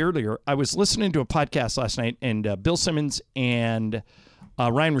this story earlier. I was listening to a podcast last night, and Bill Simmons and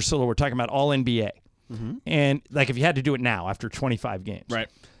Ryan Russillo were talking about all NBA. Mm-hmm. And like, if you had to do it now after 25 games, Right.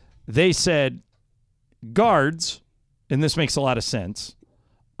 they said guards, and this makes a lot of sense.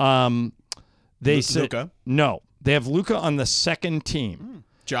 They said Luka? no. They have Luka on the second team.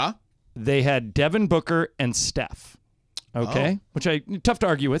 Ja? They had Devin Booker and Steph. Okay, which tough to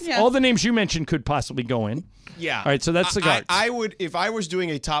argue with. Yeah. All the names you mentioned could possibly go in. Yeah. All right, so that's the guards. I would, if I was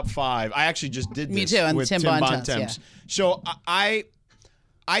doing a top 5, I actually just did this Me too, and with Tim Tim Bontemps, Bontemps. yeah. So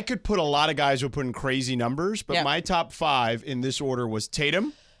I could put a lot of guys who put in crazy numbers, but Yep. my top 5 in this order was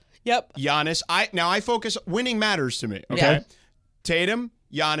Tatum, Yep. Giannis. I focus, winning matters to me, okay? Yeah. Tatum,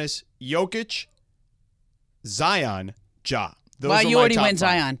 Giannis, Jokic, Zion, Ja. Those Wow, are you my already top went 5.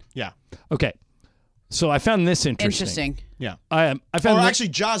 Zion. Yeah. Okay, so I found this interesting. Interesting. Yeah. I found Or thi- actually,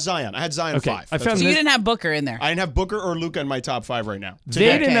 Ja Zion. I had Zion Okay, 5. I found So you this- didn't have Booker in there. I didn't have Booker or Luka in my top 5 right now. They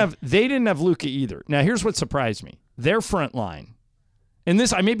Today. didn't have Luka either. Now here's what surprised me: their front line, and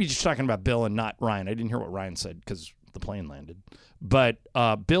this I may be just talking about Bill and not Ryan. I didn't hear what Ryan said because the plane landed, but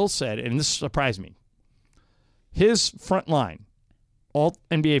Bill said, and this surprised me: his front line, all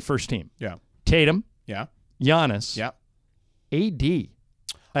NBA first team, Yeah. Tatum, Yeah. Giannis, Yeah. AD.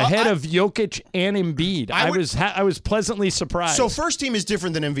 Ahead of Jokic and Embiid. I was pleasantly surprised. So first team is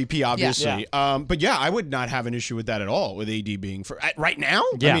different than MVP, obviously. Yeah. But yeah, I would not have an issue with that at all, with AD being right now.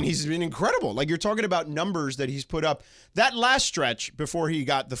 Yeah. I mean, he's been incredible. Like, you're talking about numbers that he's put up. That last stretch before he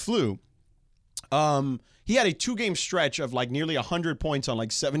got the flu, he had a 2-game stretch of like nearly 100 points on like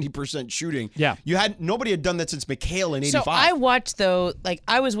 70% shooting. Yeah. Nobody had done that since McHale in 85. So I watched though, like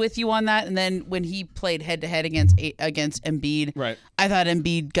I was with you on that, and then when he played head to head against Embiid, Right. I thought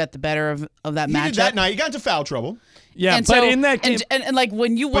Embiid got the better of that he matchup. did that night. He got into foul trouble. yeah, And but so- in that game, and like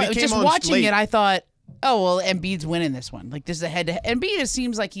when you But he came just on watching late. it, I thought, oh well, Embiid's winning this one. Like this is a head to head. Embiid, it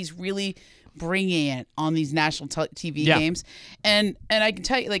seems like he's really bringing it on these national TV Yeah. games, and I can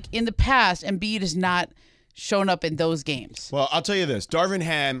tell you, like in the past, Embiid has not shown up in those games. Well, I'll tell you this. Darvin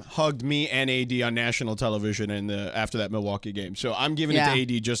Ham hugged me and AD on national television after that Milwaukee game. So I'm giving it to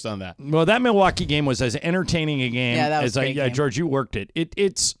AD just on that. well, that Milwaukee game was as entertaining a game Yeah, that was as a great game. George, you worked it.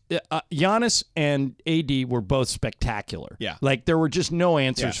 It's Giannis and AD were both spectacular. Yeah. Like there were just no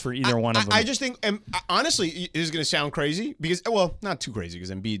answers for either one of them. I just think, honestly, it is going to sound crazy because, well, not too crazy because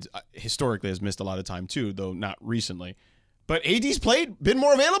Embiid historically has missed a lot of time too, though not recently. But AD's been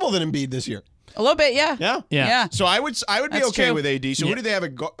more available than Embiid this year. A little bit, yeah. Yeah. So I would be That's okay true. with AD. So who did they have?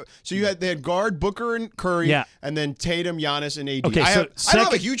 So they had guard Booker and Curry, Yeah. and then Tatum, Giannis, and AD. Okay, I so don't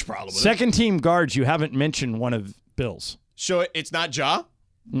have a huge problem with it. second team guards. You haven't mentioned one of Bill's. So it's not Ja,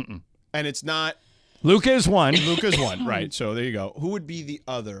 and it's not Luka is one. Luka's one, right? So there you go. Who would be the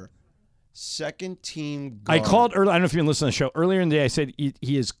other second team guard? I called earlier. I don't know if you've been listening to the show earlier in the day. I said he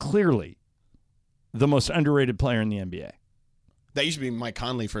is clearly the most underrated player in the NBA. That used to be Mike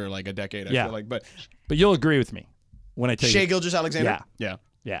Conley for like a decade. I Yeah. feel like, but But you'll agree with me when I tell Shai you. Gilgeous-Alexander. Yeah. Yeah.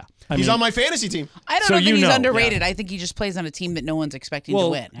 Yeah. He's on my fantasy team. I don't think he's underrated. I think he just plays on a team that no one's expecting to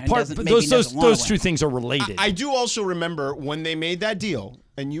win. Those two things are related. I do also remember when they made that deal,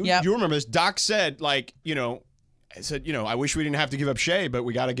 and you remember this. Doc said, like, I wish we didn't have to give up Shea, but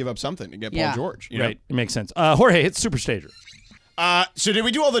we got to give up something to get Paul George. Right. It makes sense. Jorge, it's Superstager. So did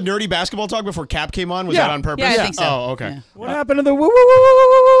we do all the nerdy basketball talk before Cap came on? Was that on purpose? Yeah, I think so. Oh, okay. Yeah. What happened to the woo?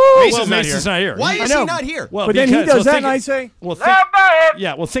 Mason's not here. Why is he not here? Well, but then he does that, and I say,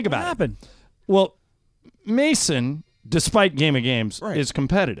 think about what happened? Well, Mason, despite Game of Games, is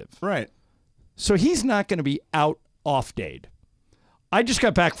competitive. Right. So he's not going to be out off-dayed. I just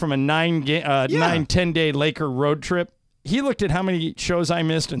got back from a 10-day Laker road trip. He looked at how many shows I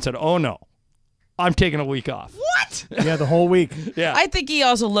missed and said, oh, no, I'm taking a week off. What? Yeah, the whole week. Yeah. I think he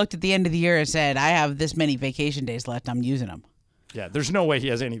also looked at the end of the year and said, I have this many vacation days left. I'm using them. Yeah, there's no way he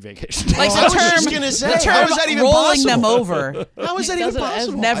has any vacation days. Like I was just going to say, how is that even rolling possible? them over. How is that even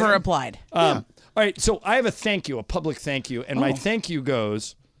possible? Has never applied. All right, so I have a public thank you, and my thank you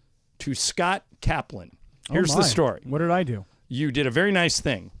goes to Scott Kaplan. Here's the story. What did I do? You did a very nice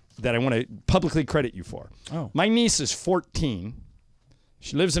thing that I want to publicly credit you for. Oh. My niece is 14.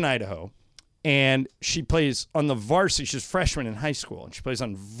 She lives in Idaho, and she plays on the varsity. She's a freshman in high school, and she plays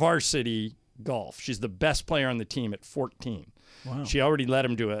on varsity golf. She's the best player on the team at 14. Wow. She already led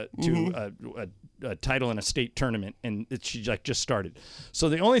him to a title in a state tournament, and she just started. So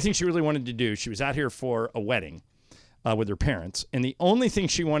the only thing she really wanted to do, she was out here for a wedding with her parents, and the only thing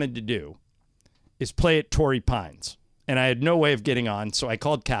she wanted to do is play at Torrey Pines. And I had no way of getting on, so I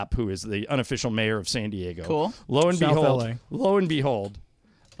called Cap, who is the unofficial mayor of San Diego. Cool. Lo and South behold,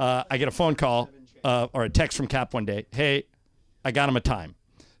 I get a phone call or a text from Cap one day. Hey, I got him a time.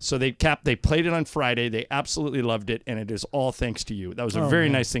 So they played it on Friday. They absolutely loved it, and it is all thanks to you. That was a very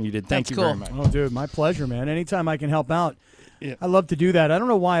nice thing you did. Thank you very much. Oh, dude, my pleasure, man. Anytime I can help out, I love to do that. I don't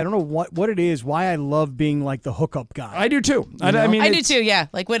know why. I don't know what it is, why I love being like the hookup guy. I do too. I do too, yeah.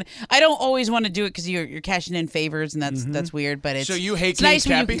 Like when I don't always want to do it because you're cashing in favors, and that's weird, but it's, so you hate it's nice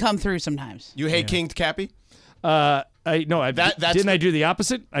King when Cappy? You can come through sometimes. You hate King Cappy? Didn't I do the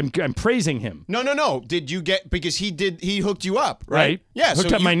opposite? I'm praising him. No. Did you get, because he hooked you up, right? Right. Yeah.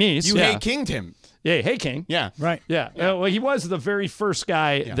 Hooked up my niece. You hate Kinged him. Yeah, hey King. Yeah. Right. Yeah. Well, he was the very first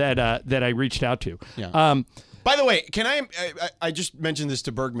guy that I reached out to. Yeah. By the way, can I just mentioned this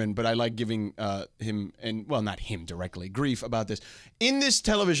to Bergman, but I like giving him, and well, not him directly, grief about this. In this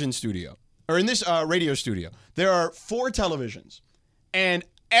television studio, or in this radio studio, there are 4 televisions, and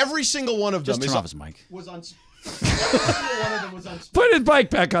every single one of them Just turn off his mic. was on. Every single one of them was on. Put his mic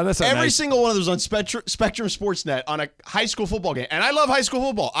back on. That's not Every nice. single one of them was on Spectrum Sportsnet on a high school football game, and I love high school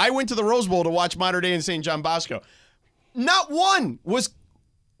football. I went to the Rose Bowl to watch Mater Dei and St. John Bosco. Not one was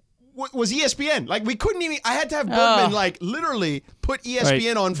ESPN. Like, we couldn't even. I had to have Bergman literally put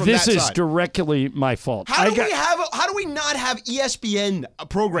ESPN on from that side. This is directly my fault. How do we not have ESPN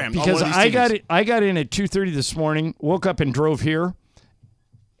program? Because on one of these teams? I got in at 2:30 this morning, woke up and drove here.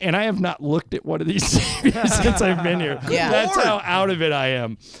 And I have not looked at one of these TVs since I've been here. Yeah. That's how out of it I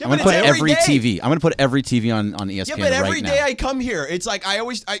am. Yeah, I'm going to put every TV. I'm going to put every TV on ESPN Yeah, but every right day now. I come here, it's like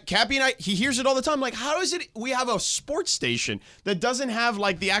Cappy and he hears it all the time. Like, how is it we have a sports station that doesn't have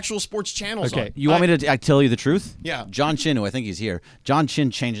like the actual sports channels on? You want me to tell you the truth? Yeah. John Chin, who I think he's here, John Chin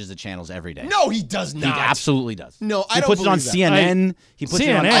changes the channels every day. No, he does not. He absolutely does. No, I he don't puts it on believe that. CNN. He puts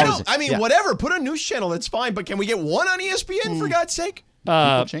it on. I mean, whatever. Put a news channel. That's fine. But can we get one on ESPN for God's sake?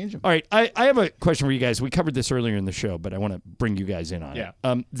 Change them. All right, I have a question for you guys. We covered this earlier in the show, but I want to bring you guys in on it.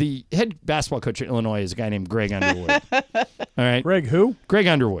 The head basketball coach at Illinois is a guy named Greg Underwood. All right. Greg who? Greg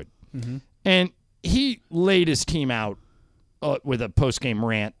Underwood. Mm-hmm. And he laid his team out with a post-game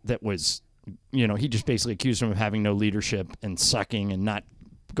rant that was, he just basically accused him of having no leadership and sucking and not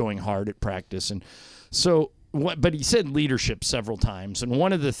going hard at practice. And so, but he said leadership several times. And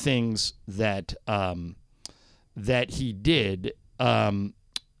one of the things that he did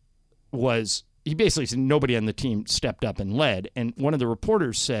was he basically said nobody on the team stepped up and led. And one of the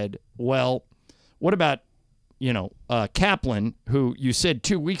reporters said, well, what about, Kaplan, who you said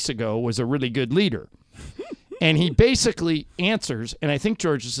 2 weeks ago was a really good leader? And he basically answers, and I think,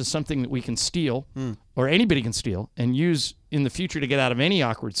 George, this is something that we can steal, or anybody can steal, and use in the future to get out of any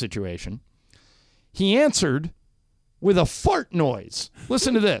awkward situation. He answered with a fart noise.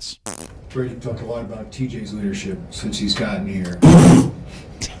 Listen to this. Brady talked a lot about TJ's leadership since he's gotten here.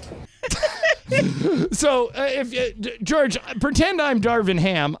 So, George, pretend I'm Darvin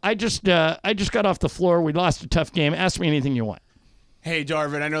Ham. I just got off the floor. We lost a tough game. Ask me anything you want. Hey,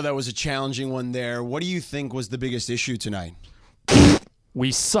 Darvin, I know that was a challenging one there. What do you think was the biggest issue tonight?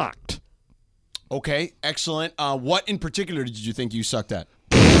 We sucked. Okay, excellent. What in particular did you think you sucked at?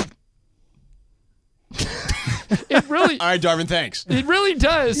 It really. All right, Darvin, thanks. It really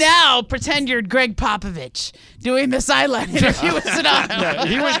does. Now pretend you're Greg Popovich doing the sideline interview with Saddam. Yeah,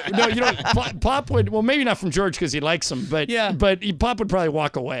 he would. No, you know, Pop would. Well, maybe not from George because he likes him, but Pop would probably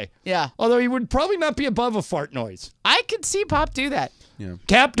walk away. Yeah. Although he would probably not be above a fart noise. I could see Pop do that. Yeah.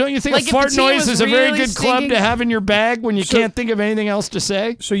 Cap, don't you think Like a if fart the team noise was is a very really good club stinking- to have in your bag when you can't think of anything else to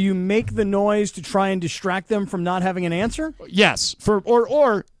say? So you make the noise to try and distract them from not having an answer? Yes.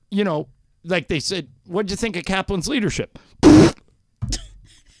 Or you know, like they said, what'd you think of Kaplan's leadership?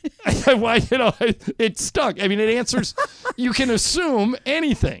 Why, you know, it stuck. I mean, it answers. You can assume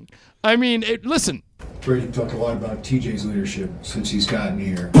anything. I mean, listen. Brady talked a lot about TJ's leadership since he's gotten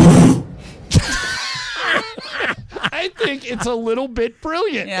here. I think it's a little bit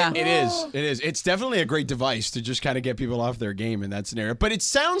brilliant. Yeah. It is. It is. It's definitely a great device to just kind of get people off their game in that scenario. But it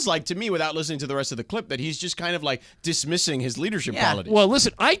sounds like to me, without listening to the rest of the clip, that he's just kind of like dismissing his leadership qualities. Well,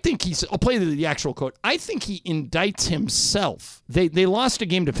 listen, I think I'll play the actual quote. I think he indicts himself. They lost a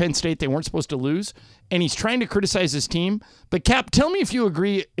game to Penn State they weren't supposed to lose, and he's trying to criticize his team. But Cap, tell me if you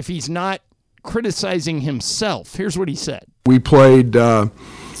agree if he's not criticizing himself. Here's what he said. We played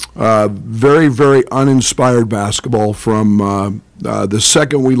very, very uninspired basketball from the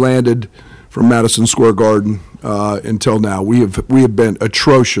second we landed from Madison Square Garden until now. We have been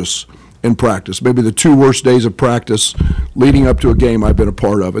atrocious in practice. Maybe the 2 worst days of practice leading up to a game I've been a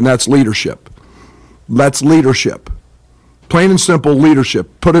part of, and that's leadership. That's leadership. Plain and simple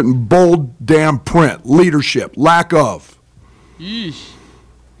leadership. Put it in bold damn print. Leadership. Lack of. Yeesh.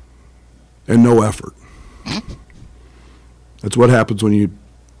 And no effort. That's what happens when you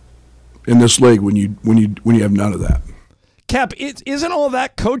in this league when you have none of that. Cap, isn't all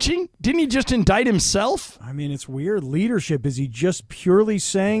that coaching? Didn't he just indict himself? I mean, it's weird. Leadership, is he just purely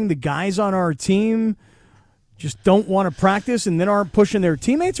saying the guys on our team just don't want to practice and then aren't pushing their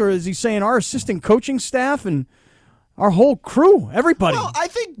teammates? Or is he saying our assistant coaching staff and our whole crew, everybody? Well, I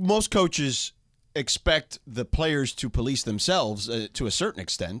think most coaches expect the players to police themselves to a certain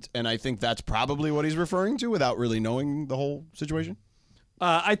extent, and I think that's probably what he's referring to without really knowing the whole situation.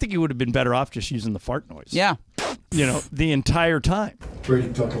 I think he would have been better off just using the fart noise. Yeah. You know, the entire time.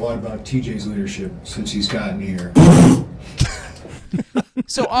 Brady talked a lot about TJ's leadership since he's gotten here.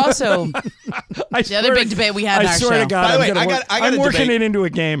 So also, the other big debate we had in our show. I swear to God, By the way, I'm working it into a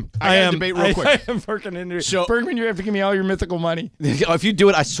game. I got a debate real quick. I am working into it. So, Bergman, you have to give me all your mythical money. If you do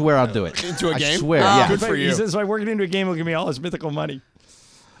it, I swear I'll do it. Into a game? I swear, yeah. Good for you. He says, if I work it into a game, he'll give me all his mythical money.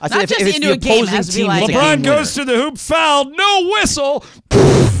 I Not just into a game, it has to be like LeBron goes to the hoop, fouled, no whistle.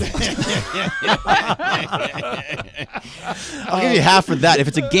 I'll give you half for that. If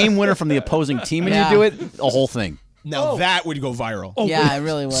it's a game winner from the opposing team and you do it, the whole thing. Now that would go viral. Oh, yeah, it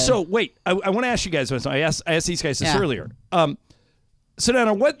really would. So wait, I want to ask you guys this. I asked these guys this earlier. So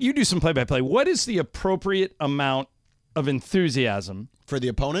Dana, what you do some play-by-play. What is the appropriate amount of enthusiasm for the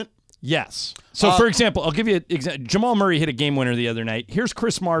opponent? Yes. So, for example, I'll give you an example. Jamal Murray hit a game winner the other night. Here's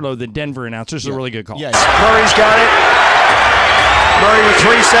Chris Marlowe, the Denver announcer. This is a really good call. Yeah. Murray's got it. Murray with 3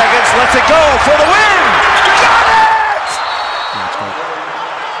 seconds. Lets it go for the win. Got it!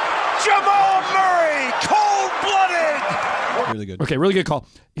 Jamal Murray, cold-blooded. Really good. Okay, really good call.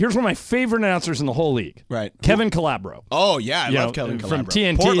 Here's one of my favorite announcers in the whole league. Right. Kevin Calabro. Oh, yeah. I love Kevin Calabro. From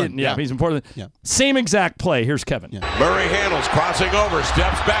TNT. Portland. Yeah, he's in Portland. Yeah. Same exact play. Here's Kevin. Yeah. Murray handles, crossing over,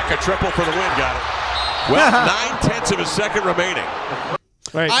 steps back, a triple for the win. Got it. Well, 9/10 of a second remaining.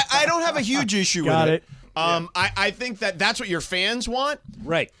 Right. I don't have a huge issue with it. I think that's what your fans want.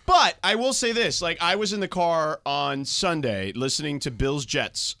 Right. But I will say this. Like, I was in the car on Sunday listening to Bills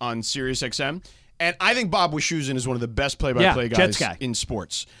Jets on Sirius XM, and I think Bob Wischusen is one of the best play-by-play guys in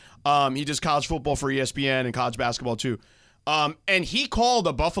sports. He does college football for ESPN and college basketball too. And he called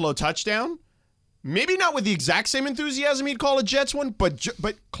a Buffalo touchdown. Maybe not with the exact same enthusiasm he'd call a Jets one, but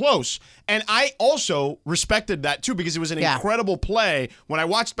close. And I also respected that too because it was an incredible play. When I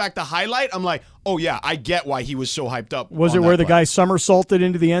watched back the highlight, I'm like, oh yeah, I get why he was so hyped up. Was it where the guy somersaulted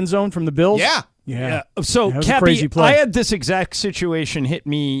into the end zone from the Bills? Yeah. Yeah. So, that was a Cappy, crazy play. I had this exact situation hit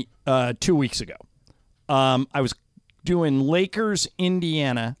me 2 weeks ago. I was doing Lakers,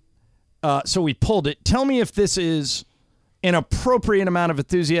 Indiana, so we pulled it. Tell me if this is an appropriate amount of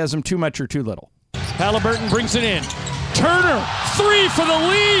enthusiasm, too much or too little. Halliburton brings it in. Turner, 3 for the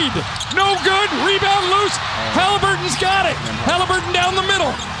lead. No good. Rebound loose. Halliburton's got it. Halliburton down the middle.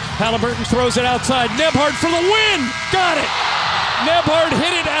 Halliburton throws it outside. Nebhard for the win. Got it. Nebhard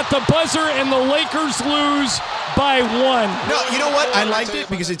hit it at the buzzer, and the Lakers lose by 1. No, you know what? I liked it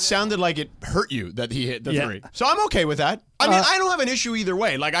because it sounded like it hurt you that he hit the 3. So I'm okay with that. I mean, I don't have an issue either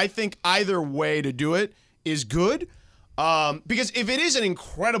way. Like, I think either way to do it is good. Because if it is an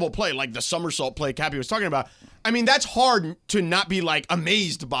incredible play, like the somersault play Cappy was talking about, I mean, that's hard to not be like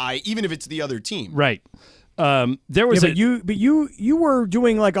amazed by, even if it's the other team. Right. There was but you were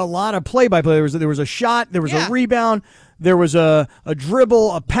doing like a lot of play-by-play. There was a shot, there was a rebound, there was a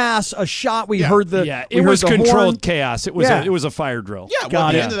dribble, a pass, a shot. We heard the it was controlled horn. chaos. It was a fire drill. Yeah, well,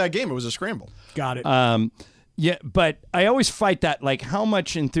 at the end of that game, it was a scramble. Got it. Yeah, but I always fight that. Like, how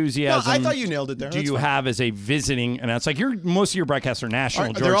much enthusiasm? No, I thought you nailed it there. Do That's you fine. have as a visiting announcer? Like, most of your broadcasts are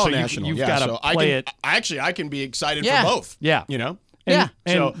national. George, They're all so national. You've got to play it. I can be excited Yeah. for both. Yeah, you know. And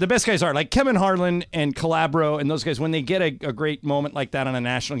the best guys are like Kevin Harlan and Calabro and those guys. When they get a great moment like that on a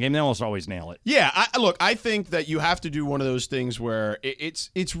national game, they almost always nail it. Yeah, I think that you have to do one of those things where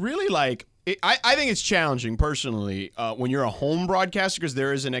it's really like I think it's challenging personally when you're a home broadcaster because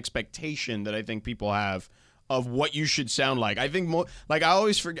there is an expectation that I think people have of what you should sound like. I think I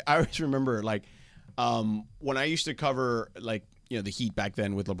always remember like when I used to cover like the Heat back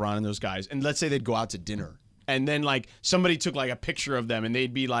then with LeBron and those guys, and let's say they'd go out to dinner. And then, like, somebody took, like, a picture of them, and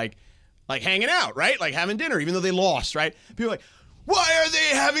they'd be, like hanging out, right? Like, having dinner, even though they lost, right? People are like, why are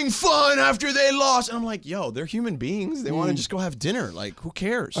they having fun after they lost? And I'm like, yo, they're human beings. They want to just go have dinner. Like, who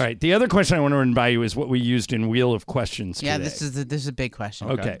cares? All right. The other question I want to run by you is what we used in Wheel of Questions today. Yeah, this is a big question.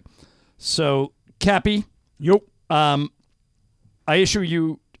 Okay. So, Cappy. Yep. I issue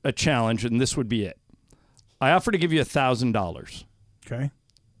you a challenge, and this would be it. I offer to give you $1,000. Okay.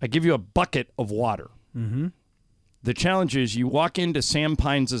 I give you a bucket of water. Mm-hmm. The challenge is you walk into Sam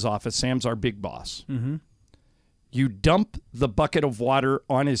Pines' office. Sam's our big boss. Mm-hmm. You dump the bucket of water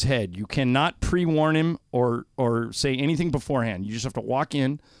on his head. You cannot pre-warn him or say anything beforehand. You just have to walk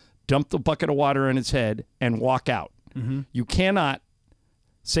in, dump the bucket of water on his head, and walk out. Mm-hmm. You cannot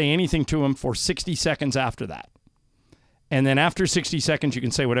say anything to him for 60 seconds after that. And then after 60 seconds, you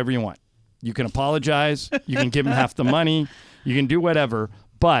can say whatever you want. You can apologize. You can give him half the money. You can do whatever.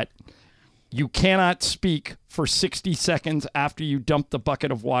 But you cannot speak for 60 seconds after you dump the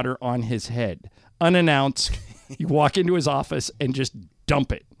bucket of water on his head. Unannounced, you walk into his office and just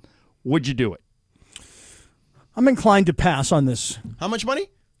dump it. Would you do it? I'm inclined to pass on this. How much money?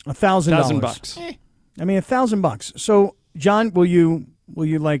 $1,000. $1,000. I mean, $1,000. So, John, will you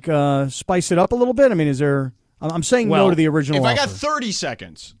like spice it up a little bit? I mean, is there? I'm saying no to the original. If I offer. got 30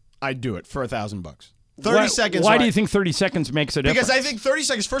 seconds, I'd do it for $1,000. 30 seconds. Why do you think 30 seconds makes a difference? Because I think 30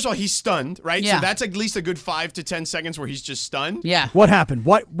 seconds, first of all, he's stunned, right? Yeah. So that's at least a good 5 to 10 seconds where he's just stunned. Yeah. What happened?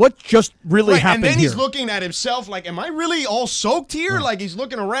 What just really happened And then here? he's looking at himself like, am I really all soaked here? Like he's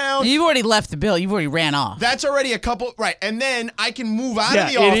looking around. You've already left the bill. You've already ran off. That's already a couple, right? And then I can move out of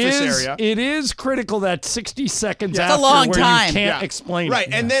the office area. It is critical that 60 seconds It's after a long where time. you can't explain Right,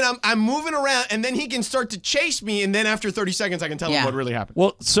 it. and then I'm moving around, and then he can start to chase me, and then after 30 seconds, I can tell him what really happened.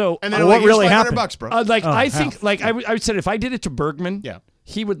 Well, so and then I'm like, here's $500, bro. I think I would say if I did it to Bergman,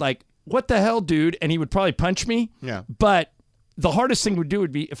 he would like, what the hell, dude? And he would probably punch me. Yeah. But the hardest thing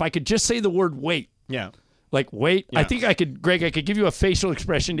would be if I could just say the word wait. Yeah. Like wait, Yeah. I think I could, Greg. I could give you a facial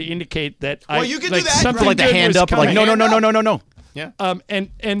expression to indicate that. Well, you could do that, something right? Like the good hand was up, like coming. no. Yeah.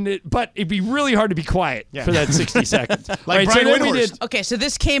 But it'd be really hard to be quiet for that 60 seconds. Like so Brian then we Windhorst. did. Okay, so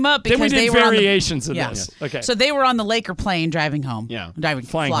this came up Then we because did they were on variations the, of yeah. this. Okay. So they were on the Laker plane driving home. Yeah.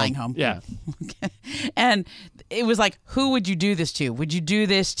 Flying home. Yeah. And it was like, who would you do this to? Would you do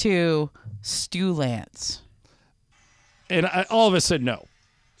this to Stu Lance? And all of us said no.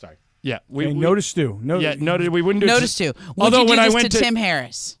 Sorry. Yeah. Okay, no to Stu. We wouldn't do it. Notice Stu. Would Although you do when this I went to Tim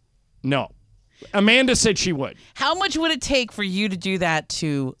Harris? No. Amanda said she would. How much would it take for you to do that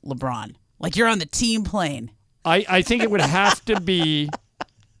to LeBron? Like you're on the team plane. I think it would have to be.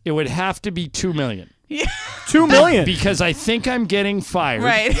 It would have to be $2 million. Yeah. $2 million. Because I think I'm getting fired.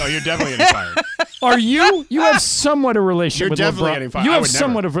 Right. Oh, you're definitely getting fired. Are you? You have somewhat a relationship You're with definitely LeBron. getting fired. You I have would never.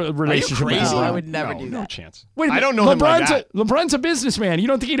 somewhat of a relationship with crazy? LeBron. I would never do No that. chance. Wait a minute. I don't know him like that. LeBron's a businessman. You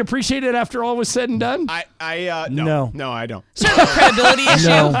don't think he'd appreciate it after all was said and done? No, I don't. Sort of a credibility issue.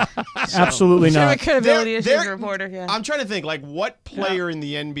 No, absolutely Sort of a not. credibility issue as a reporter. Yeah. I'm trying to think, like, what player in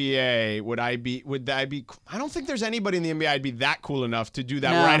the NBA would I be? I don't think there's anybody in the NBA I'd be that cool enough to do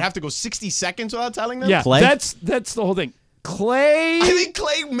that. No. Where I'd have to go 60 seconds without telling them. Yeah, Clay? that's the whole thing. Clay. I think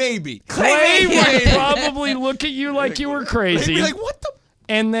Clay maybe. Clay maybe. would probably look at you like you were crazy. He'd be like, what the?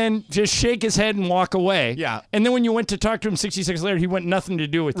 And then just shake his head and walk away. Yeah. And then when you went to talk to him 60 seconds later, he went nothing to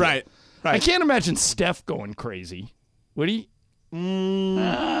do with it. Right. I can't imagine Steph going crazy. Would he?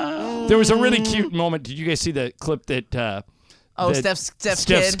 There was a really cute moment. Did you guys see the clip that Oh,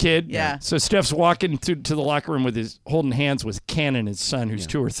 Steph's kid. Yeah. So Steph's walking to the locker room holding hands with Cannon, his son, who's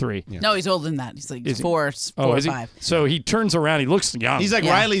 2 or 3. Yeah. No, he's older than that. He's like four or is 5. So he turns around. He looks young. He's like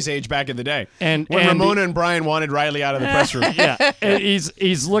Riley's age back in the day. And when Ramona and Brian wanted Riley out of the press room. Yeah. And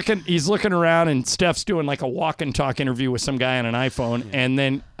he's looking around, and Steph's doing like a walk and talk interview with some guy on an iPhone, and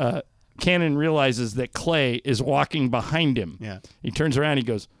then Cannon realizes that Clay is walking behind him. Yeah. He turns around. He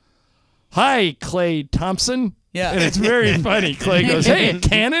goes, "Hi, Clay Thompson." Yeah. And it's very funny. Clay goes, "Hey,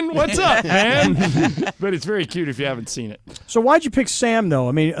 Cannon, what's up, man?" But it's very cute if you haven't seen it. So why'd you pick Sam, though?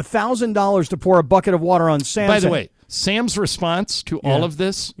 I mean, $1,000 to pour a bucket of water on Sam. By the way, Sam's response to all of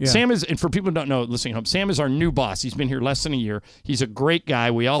this, Sam is, and for people who don't know, listening home, Sam is our new boss. He's been here less than a year. He's a great guy.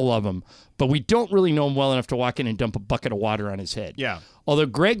 We all love him. But we don't really know him well enough to walk in and dump a bucket of water on his head. Yeah. Although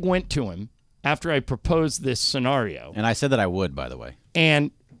Greg went to him after I proposed this scenario. And I said that I would, by the way. And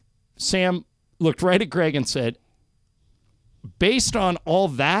Sam looked right at Greg and said, based on all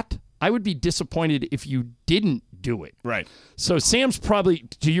that, I would be disappointed if you didn't do it. Right. So Sam's probably,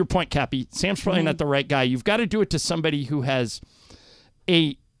 to your point, Cappy, Sam's probably not the right guy. You've got to do it to somebody who has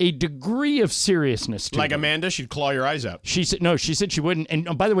a degree of seriousness to Like them. Amanda, she'd claw your eyes out. She said, no, she said she wouldn't.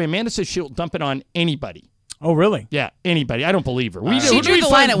 And by the way, Amanda says she'll dump it on anybody. Oh, really? Yeah, anybody. I don't believe her. She drew the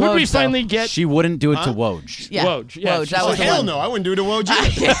line at Woj, we though. finally get? She wouldn't do it to Woj. Yeah. Woj. Yeah, Woj, that was the hell one. no, I wouldn't do it to Woj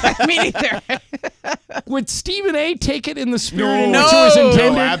either. Me neither. Would Stephen A. take it in the spirit in No. which it was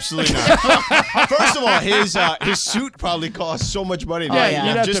intended? No, absolutely not. First of all, his suit probably costs so much money. Yeah,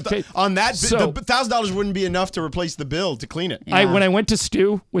 you'd have Just to pay. on that, So- the $1,000 wouldn't be enough to replace the bill to clean it. When I went to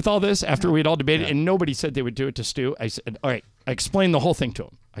Stu with all this, after we had all debated, and nobody said they would do it to Stu, I said, all right, I explained the whole thing to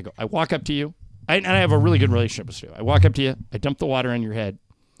him. I go, I walk up to you, and I have a really good relationship with Stu. I walk up to you, I dump the water on your head,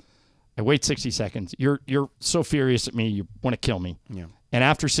 I wait 60 seconds. You're so furious at me, you want to kill me. Yeah. And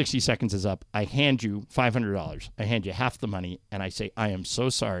after 60 seconds is up, I hand you $500. I hand you half the money, and I say, I am so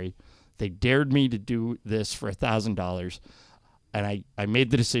sorry. They dared me to do this for $1,000, and I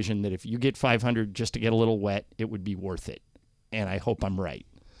made the decision that if you get $500 just to get a little wet, it would be worth it. And I hope I'm right.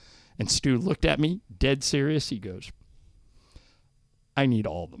 And Stu looked at me, dead serious. He goes, I need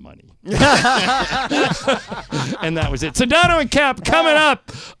all the money. And that was it. Sedano and Cap coming up.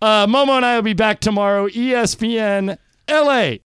 Momo and I will be back tomorrow. ESPN LA.